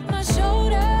my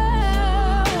shoulder,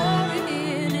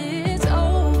 worrying it's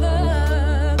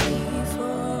over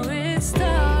before it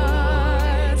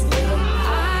starts.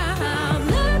 I'm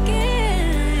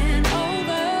looking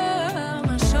over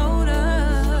my shoulder,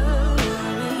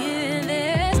 worrying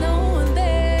there's no one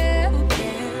there who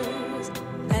cares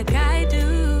like I do.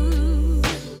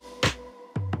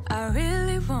 I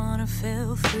really wanna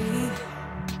feel free,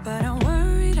 but I'm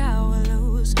worried I will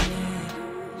lose me.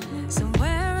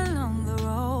 Somewhere along the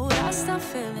road, I start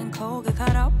feeling cold, get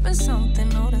caught up in something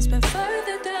new that's been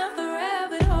further down the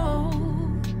rabbit hole.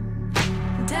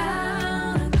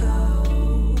 Down I go,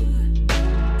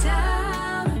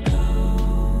 down I go.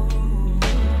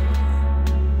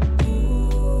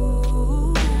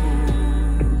 Ooh.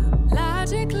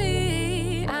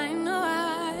 Logically, I know I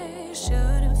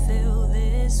shouldn't feel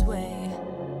this way,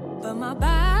 but my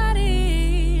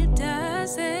body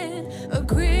doesn't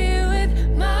agree with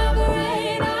my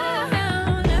brain.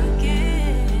 I'm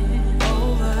looking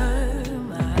over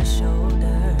my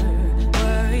shoulder,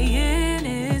 worrying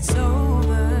it's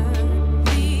over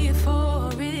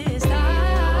before it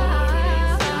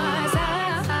starts.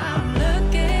 I'm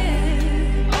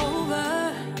looking over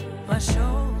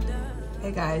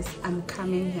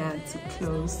had to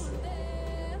close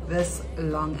this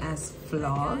long ass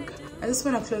vlog. I just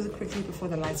want to close it quickly before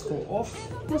the lights go off.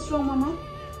 What's wrong, mama?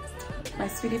 My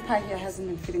sweetie pie here hasn't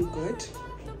been feeling good,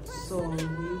 so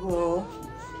we will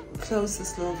close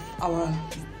this little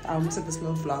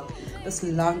vlog, this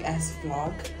long ass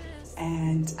vlog,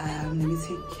 and let me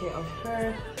take care of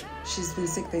her. She's been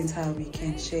sick the entire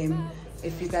weekend. Shame.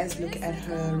 If you guys look at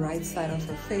her right side of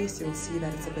her face, you'll see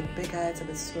that it's a bit bigger, it's a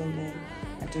bit swollen.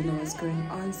 I don't know what's going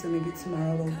on, so maybe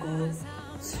tomorrow we'll go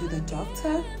to the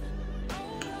doctor.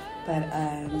 But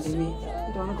maybe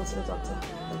you don't want to go to the doctor.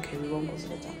 Okay, we won't go to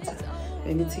the doctor.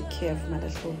 Let me take care of my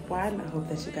little one. I hope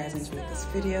that you guys enjoyed this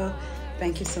video.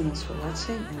 Thank you so much for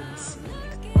watching, and I'll see you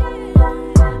next time.